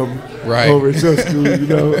 30 of them over at your school,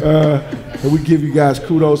 and we give you guys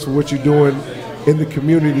kudos for what you're doing in the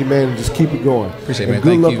community, man, and just keep it going. Appreciate it, man.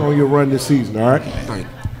 Good luck on your run this season, all right? Thank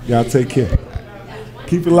you. Y'all take care.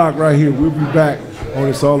 Keep it locked right here. We'll be back on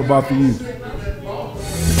It's All About the Youth.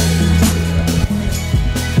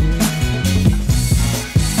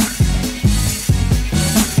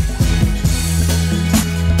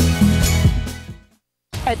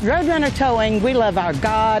 At Roadrunner Towing, we love our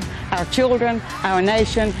God, our children, our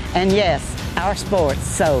nation, and yes, our sports.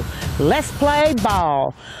 So let's play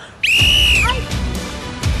ball.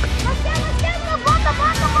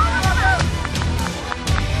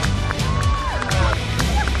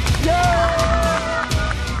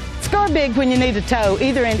 Score big when you need a tow,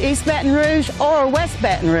 either in East Baton Rouge or West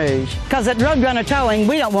Baton Rouge. Because at Roadrunner Towing,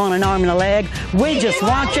 we don't want an arm and a leg. We just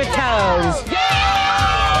want your toes.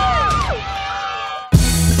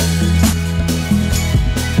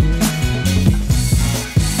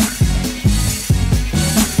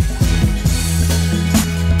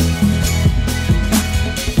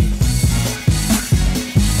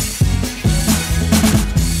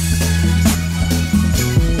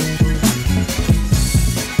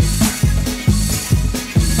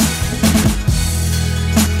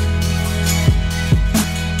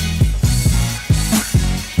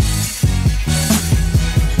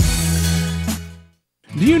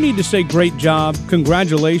 to say great job,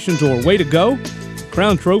 congratulations, or way to go?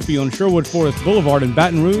 Crown Trophy on Sherwood Forest Boulevard in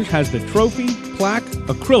Baton Rouge has the trophy, plaque,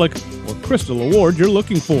 acrylic, or crystal award you're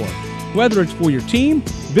looking for. Whether it's for your team,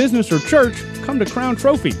 business, or church, come to Crown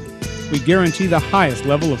Trophy. We guarantee the highest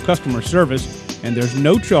level of customer service, and there's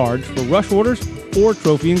no charge for rush orders or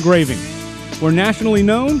trophy engraving. We're nationally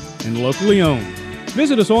known and locally owned.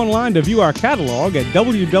 Visit us online to view our catalog at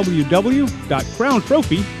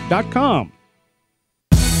www.crowntrophy.com.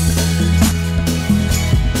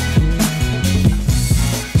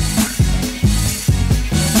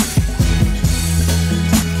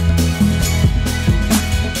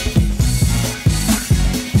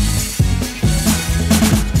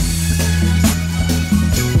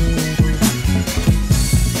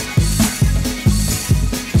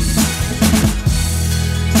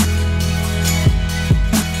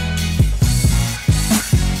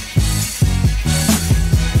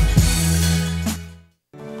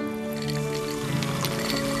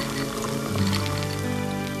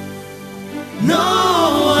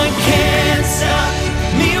 No one can stop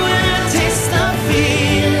me when I taste the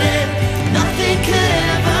feeling. Nothing could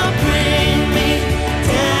ever bring me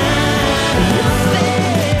down.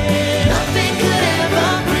 Nothing could ever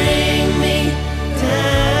bring me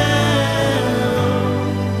down.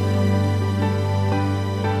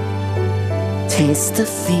 Taste the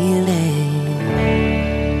feeling.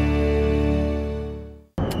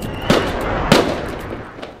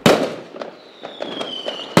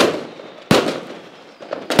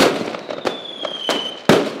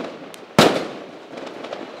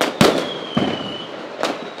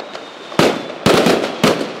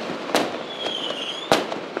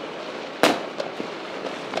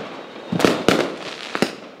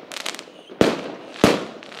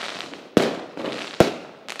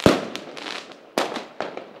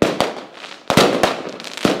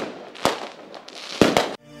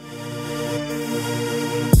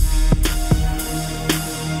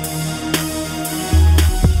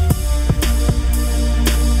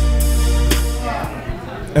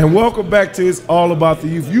 And welcome back to It's All About the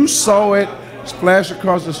Youth. You saw it splash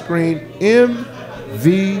across the screen.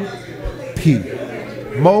 MVP,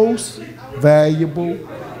 Most Valuable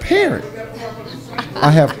Parent. I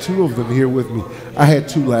have two of them here with me. I had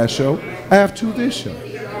two last show. I have two this show.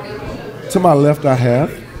 To my left, I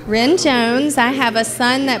have Ren Jones. I have a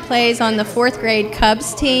son that plays on the 4th grade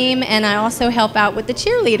Cubs team, and I also help out with the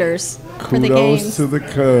cheerleaders for the games. Kudos to the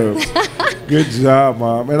Cubs. Good job,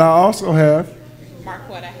 Mom. And I also have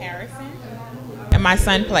and my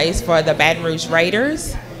son plays for the Baton Rouge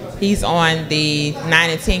Raiders. He's on the 9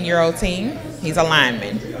 and 10-year-old team. He's a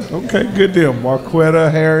lineman. Okay, good deal.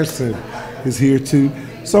 Marquetta Harrison is here too.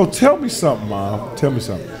 So tell me something, Mom. Tell me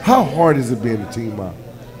something. How hard is it being a team mom?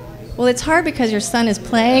 Well, it's hard because your son is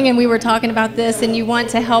playing, and we were talking about this, and you want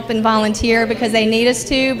to help and volunteer because they need us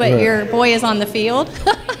to, but Right. your boy is on the field.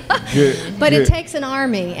 But it takes an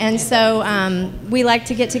army, and so we like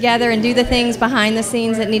to get together and do the things behind the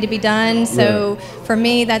scenes that need to be done. So for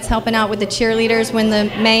me, that's helping out with the cheerleaders when the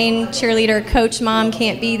main cheerleader coach mom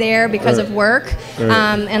can't be there because of work.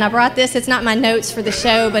 And I brought this. It's not my notes for the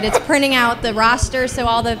show, but it's printing out the roster so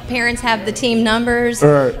all the parents have the team numbers,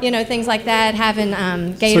 you know, things like that, having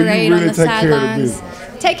Gatorade on the sidelines.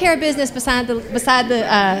 Take care of business beside the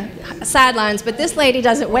sidelines, but this lady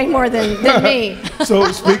does it way more than me.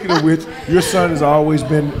 So speaking of which, your son has always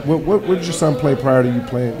been. What did your son play prior to you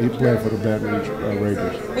playing? He played for the Baton Rouge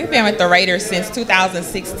Raiders. We've been with the Raiders since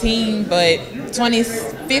 2016, but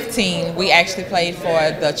 2015 we actually played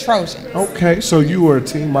for the Trojans. Okay, so you were a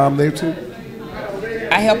team mom there too.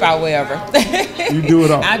 I help out wherever. You do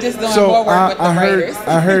it all. I'm just doing more work with the Raiders.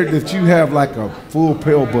 I heard that you have like a full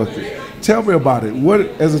pill bucket. Tell me about it. What,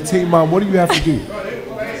 as a team mom, what do you have to do?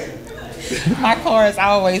 My car is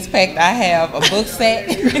always packed. I have a book set.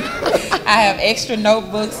 I have extra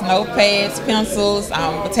notebooks, notepads, pencils.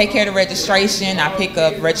 I take care of the registration. I pick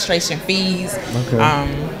up registration fees. Okay.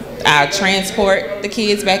 I transport the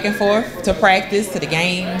kids back and forth to practice, to the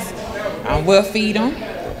games. We'll feed them.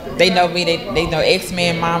 They know me. They know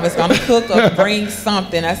X-Men mom is gonna cook or bring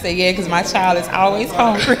something. I say yeah, because my child is always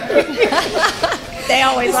hungry. They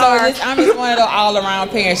always are. I'm just one of the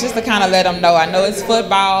all-around parents, just to kind of let them know. I know it's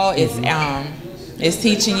football. It's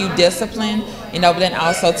teaching you discipline, you know, but then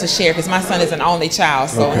also to share, because my son is an only child,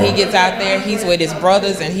 so when he gets out there, he's with his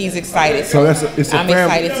brothers and he's excited. So I'm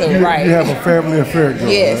excited too. Right? You have a family affair going.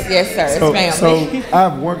 Yes, right? yes, sir. So, it's family. So I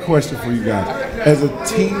have one question for you guys. As a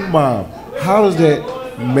team mom, how does that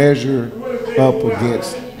measure up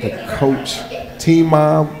against the coach, team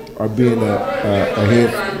mom, or being the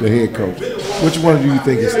head coach? Which one do you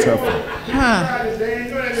think is tougher?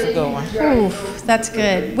 a good one. Oof, that's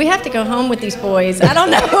good. We have to go home with these boys. I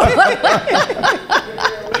don't know.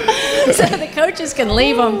 So the coaches can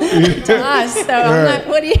leave them to us. So I'm not,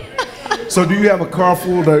 what do you... So do you have a car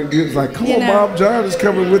full that is like, come on, Mom, John is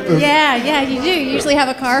coming with us? Yeah, you do. You usually have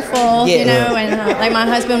a car full, you know, and like my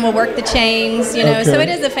husband will work the chains, you know, so it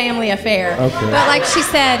is a family affair. Okay. But like she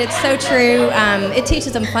said, it's so true. It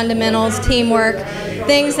teaches them fundamentals, teamwork,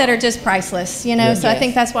 things that are just priceless, you know, so I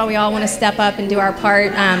think that's why we all want to step up and do our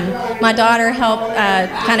part. My daughter helped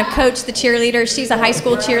kind of coach the cheerleaders. She's a high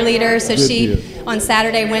school cheerleader, so she on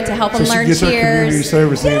Saturday went to help them learn cheers. Her community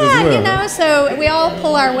service in as well. You know, so we all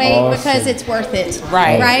pull our weight because it's worth it.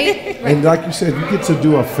 Right? And like you said, you get to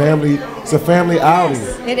do it's a family outing.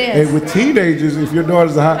 It is. And with teenagers, if your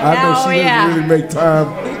daughter's I know she doesn't really make time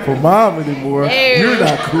for Mom anymore. You're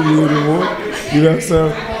not cool anymore. You know, so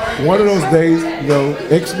one of those days, you know,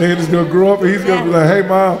 X-Man is going to grow up and he's going to be like, hey,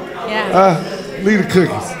 Mom, leave the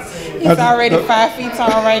cookies. He's already 5 feet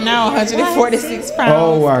tall right now, 146 pounds.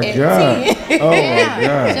 Oh my God. Oh my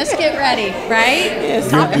God. Just get ready, right?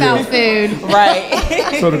 Talk about food.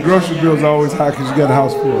 Right. So the grocery bill is always high because you got a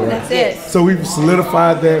house full, right? That's it. So we've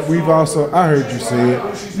solidified that. We've also, I heard you say it.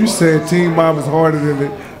 You said Team Mom is harder than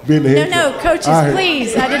being the head coach. No, coaches,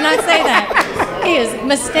 please. I did not say that. He is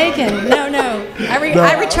mistaken. No. I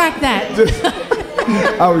retract that.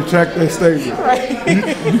 I'll retract that statement.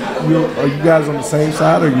 Are you guys on the same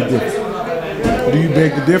side or are you different? Do you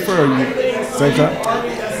beg to differ or are you same side?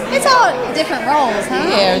 It's all different roles, huh?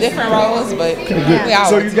 Yeah, different roles, but we all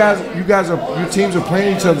So you guys your teams are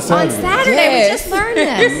playing each other Saturday. On Saturday, we just learned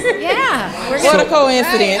this. Yeah. What a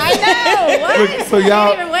coincidence. I know. What? So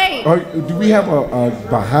y'all, can't even wait. do we have a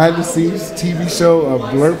behind the scenes TV show, a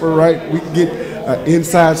blurper, right? We can get an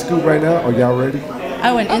inside scoop right now. Are y'all ready?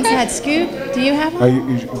 Oh, an inside scoop? Do you have one?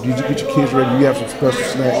 Did you get your kids ready? Do you have some special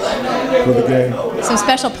snacks for the game? Some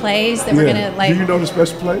special plays that we're going to like. Do you know the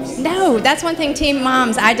special plays? No, that's one thing Team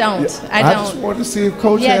Moms, I don't. I I don't. just wanted to see if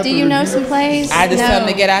Coach Yeah, do you know some plays? I just tell them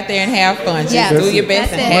to get out there and have fun. Just do your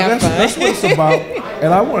best and have fun. That's what it's about.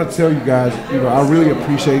 And I want to tell you guys, I really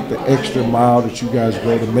appreciate the extra mile that you guys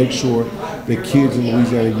go to make sure that kids in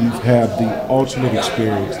Louisiana youth have the ultimate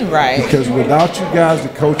experience. Right. Because without you guys, the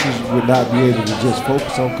coaches would not be able to just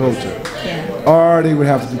focus on coaching. Yeah. Or they would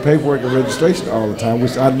have to do paperwork and registration all the time,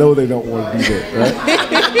 which I know they don't want to do that,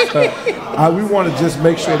 right? We want to just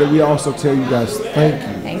make sure that we also tell you guys thank you.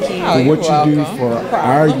 Thank you. For what you do for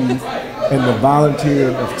our youth and the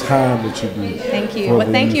volunteering of time that you do. Thank you. Well,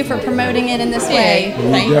 thank you for promoting it in this way. We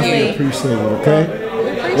definitely appreciate it, okay?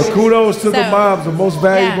 Well, kudos to the moms, the most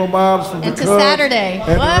valuable moms from the and to Cubs Saturday.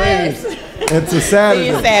 and the Rays. And to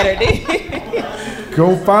Saturday.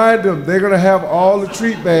 Go find them. They're going to have all the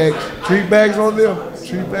treat bags. Treat bags on them.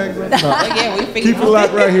 Treat bags on them. No. Keep it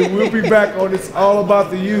locked right here. We'll be back on It's All About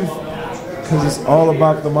the Youth because it's all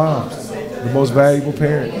about the moms, the most valuable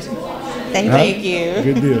parents. Thank you.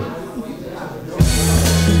 Good deal.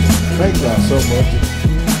 Thank y'all so much.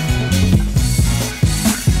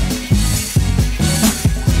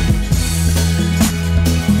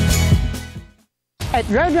 At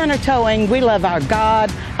Roadrunner Towing, we love our God,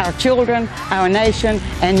 our children, our nation,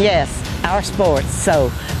 and yes, our sports. So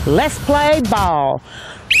let's play ball.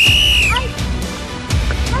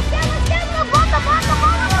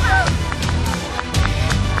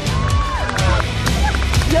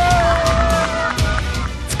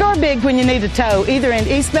 Score big when you need a tow, either in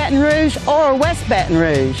East Baton Rouge or West Baton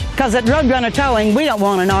Rouge. Because at Roadrunner Towing, we don't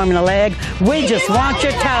want an arm and a leg. We just want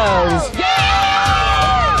your toes.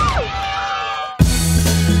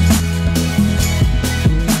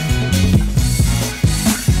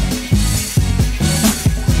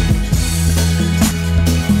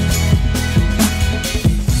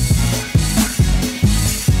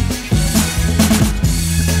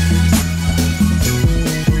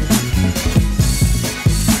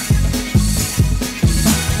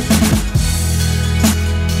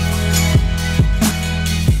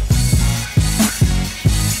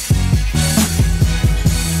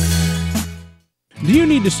 Do you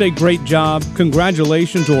need to say great job,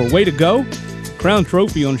 congratulations, or way to go? Crown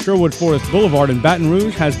Trophy on Sherwood Forest Boulevard in Baton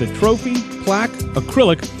Rouge has the trophy, plaque,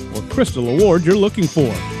 acrylic, or crystal award you're looking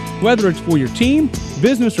for. Whether it's for your team,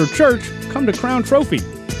 business, or church, come to Crown Trophy.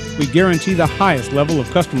 We guarantee the highest level of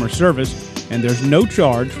customer service, and there's no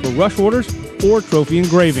charge for rush orders or trophy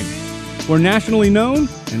engraving. We're nationally known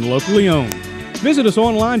and locally owned. Visit us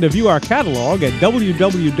online to view our catalog at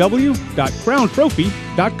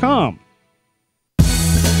www.crowntrophy.com.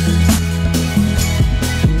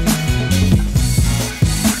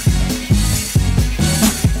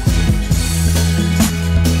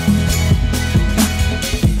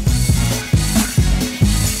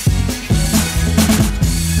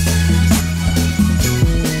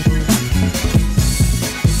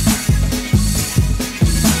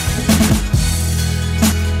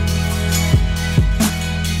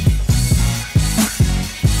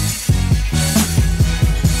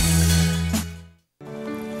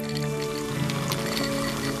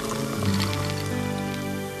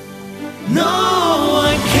 No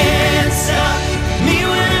one can stop me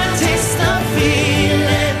when I taste the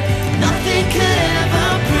feeling. Nothing could ever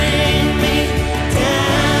bring me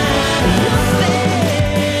down.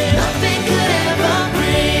 Nothing could ever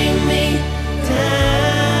bring me down.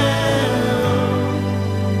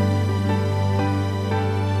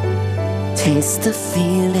 Taste the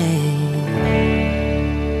feeling.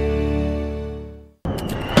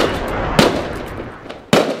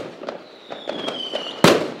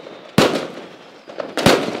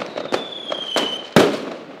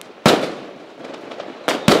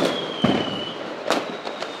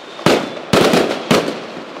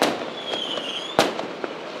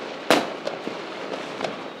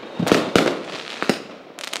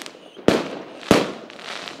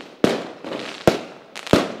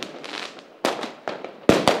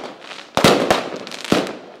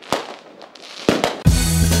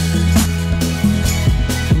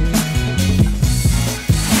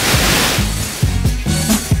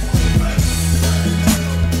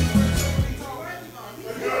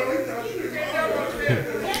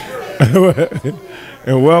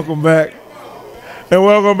 And welcome back. And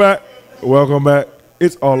welcome back. Welcome back.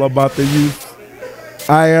 It's all about the youth.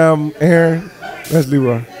 I am Aaron. That's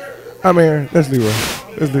Leroy. I'm Aaron. That's Leroy.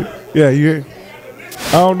 Yeah, you hear?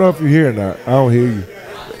 I don't know if you're here or not. I don't hear you.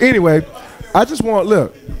 Anyway, I just want,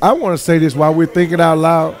 look, I want to say this while we're thinking out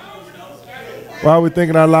loud. While we're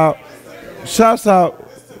thinking out loud. Shouts out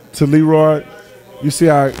to Leroy. You see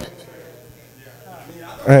how,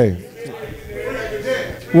 hey.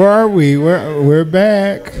 Where are we? We're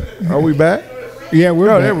back. Are we back? Yeah, we're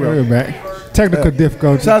back. There we go. We're back. Technical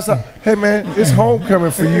difficulties. Shouts out. Hey, man, it's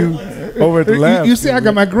homecoming for you over at the lab. You see, I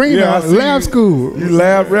got my green on. Lab school. You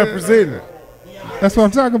lab representing. That's what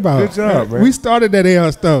I'm talking about. Good job, man. We started that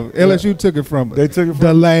AL stuff. LSU took it from us. They took it from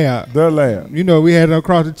the lab. The lab. You know, we had it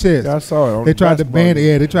across the chest. Yeah, I saw it. They tried to ban it.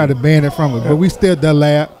 Yeah, they tried to ban it from us. But we still the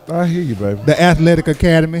lab. I hear you, baby. The athletic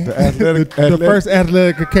academy. The athletic. the first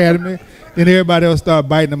athletic academy. Then everybody else started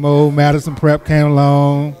biting the mold. Madison Prep came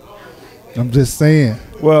along. I'm just saying.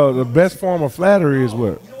 Well, the best form of flattery is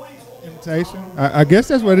what? Imitation. I guess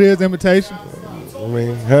that's what it is, imitation. I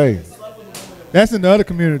mean, hey. That's in the other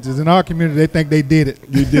communities. In our community, they think they did it.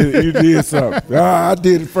 You did it. You did something. I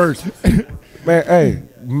did it first. Man, hey,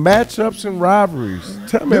 matchups and rivalries.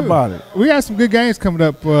 Tell me about it. We got some good games coming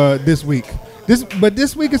up this week. But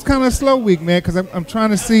this week is kind of a slow week, man, because I'm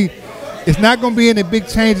trying to see. It's not going to be any big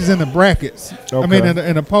changes in the brackets. Okay. I mean, in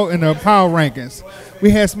the power rankings.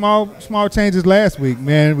 We had small changes last week,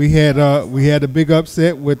 man. We had a big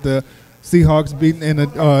upset with the Seahawks beating in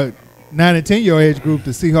the 9 and 10-year-old age group.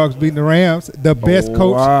 The Seahawks beating the Rams. The best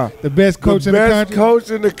coach, wow. the best coach in the country. The best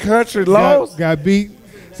coach in the country lost. Got beat.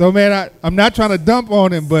 So, man, I'm not trying to dump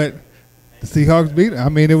on him, but the Seahawks beat him. I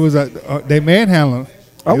mean, it was they manhandled him.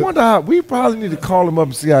 I wonder how. We probably need to call him up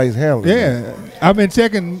and see how he's handling. Yeah, I've been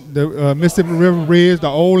checking the Mississippi River Bridge, the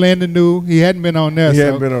old and the new. He hadn't been on there.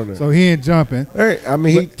 So he ain't jumping. Hey, I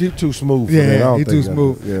mean, he too smooth. For yeah, that. he too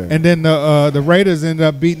smooth. Yeah. And then the Raiders ended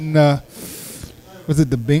up beating. Was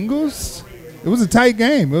it the Bengals? It was a tight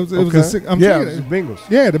game. It was it was the Bengals.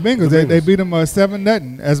 Yeah, the Bengals. They beat them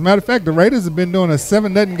 7-0. As a matter of fact, the Raiders have been doing a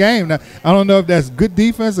 7-0 game. Now, I don't know if that's good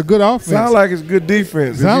defense or good offense. Sound like it's good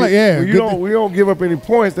defense. We don't give up any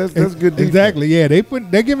points. That's good defense. Exactly. Yeah,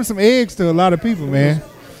 they're giving some eggs to a lot of people, man.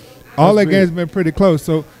 All that games have been pretty close.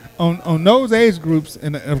 So on those age groups,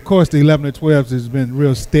 and of course the 11 to 12s has been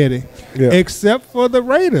real steady, except for the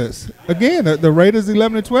Raiders. Again, the Raiders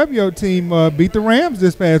 11 to 12-year-old team beat the Rams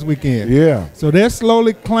this past weekend. Yeah. So they're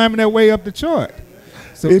slowly climbing their way up the chart.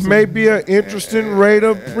 So it may be an interesting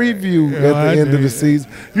Raider preview at the end of the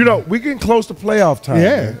season. You know, we getting close to playoff time.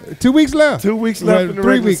 Yeah, 2 weeks left. 2 weeks left in the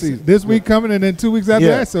regular season. This week coming, and then 2 weeks after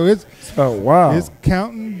that. So it's wow. It's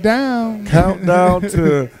counting down. Countdown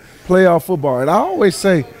to playoff football. And I always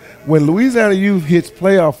say, when Louisiana Youth hits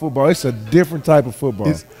playoff football, it's a different type of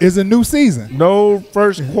football. It's a new season. No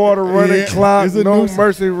first quarter running clock, no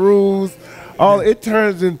mercy rules. It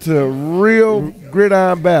turns into real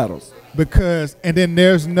gridiron battles. And then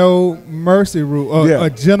there's no mercy rule,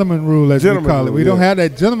 a gentleman rule, as we call it. We don't have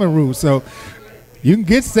that gentleman rule, so you can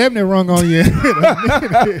get 70 rung on you.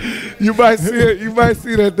 You might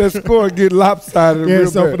see that score get lopsided. Yeah.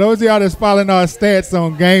 Real So bad. for those of y'all that's following our stats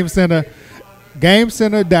on Game Center,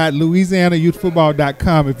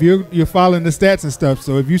 GameCenter.LouisianaYouthFootball.com. If you're following the stats and stuff,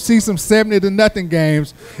 so if you see some 70-0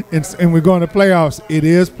 games and we're going to playoffs, it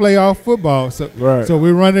is playoff football. So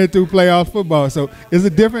we're running it through playoff football. So it's a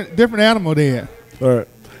different animal there. All right.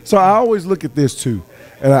 So I always look at this too,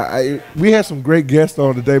 and we had some great guests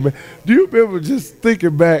on today, man. Do you remember just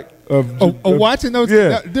thinking back watching those.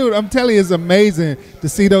 Yeah. Dude, I'm telling you, it's amazing to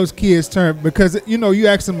see those kids turn, because you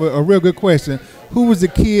asked them a real good question. Who was the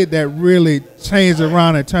kid that really changed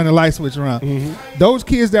around and turned the light switch around? Mm-hmm. Those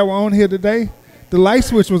kids that were on here today, the light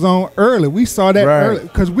switch was on early. We saw that early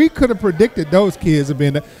because we could have predicted those kids have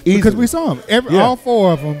been there because we saw them. All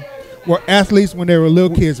 4 of them were athletes when they were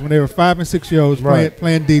little kids, when they were 5 and 6 year olds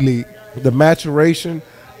playing D League. The maturation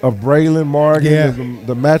of Braylon Morgan,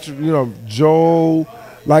 the Joel.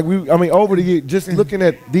 Over the years, just looking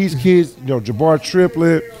at these kids, Jabbar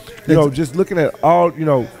Triplett, just looking at all,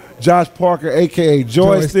 Josh Parker, a.k.a.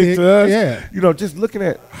 Joystick to us. Just looking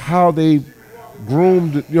at how they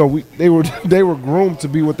groomed, they were groomed to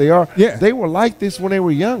be what they are. Yeah. They were like this when they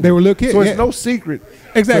were young. They were little kids. So it's no secret.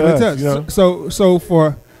 Exactly. To us, So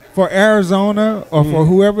for Arizona or for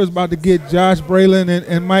whoever is about to get Josh, Braylon,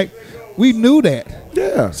 and Mike, we knew that.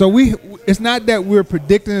 Yeah. So it's not that we're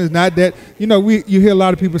predicting. It's not that you hear a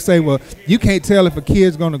lot of people say, "Well, you can't tell if a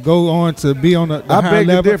kid's going to go on to be on the high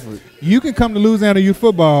level." Different. You can come to Louisiana youth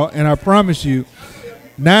football, and I promise you,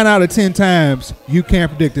 9 out of 10 times you can't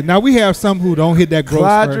predict it. Now we have some who don't hit that growth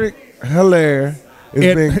spurt. Clodrick Hilaire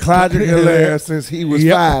has been Clodrick Hilaire since he was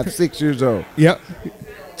 5, 6 years old. Yep.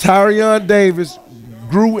 Tyrion Davis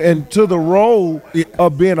grew into the role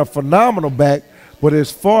of being a phenomenal back. But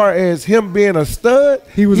as far as him being a stud,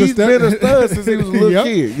 he's been a stud since he was a little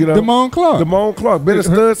kid. Damone Clark been a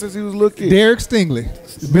stud since he was a little kid. Derek Stingley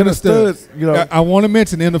been a stud. I want to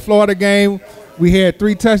mention in the Florida game, we had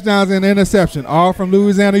 3 touchdowns and an interception, all from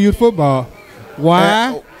Louisiana youth football.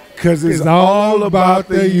 Why? Because it's all about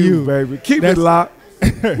the youth, baby. Keep it locked.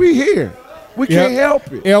 We here. We can't help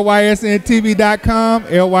it. LYSNTV.com,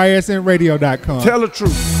 LYSNradio.com. Tell the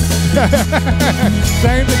truth.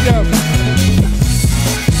 Same together.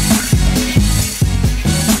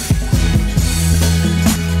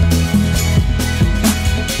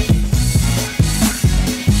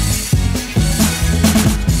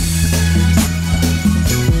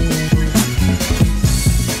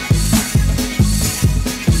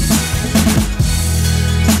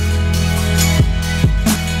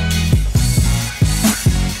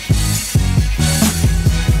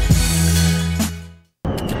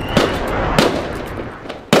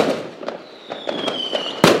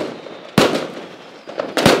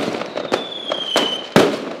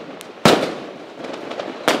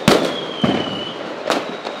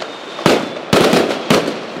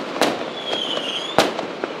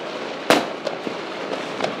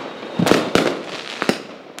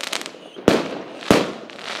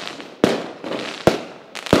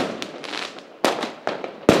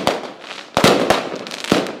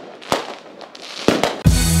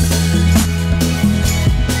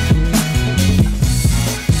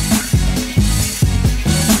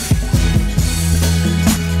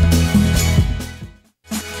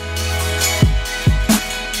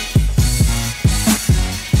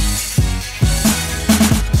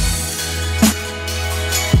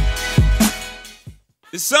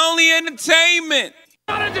 It's only entertainment.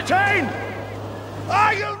 Not entertained.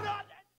 Are you not?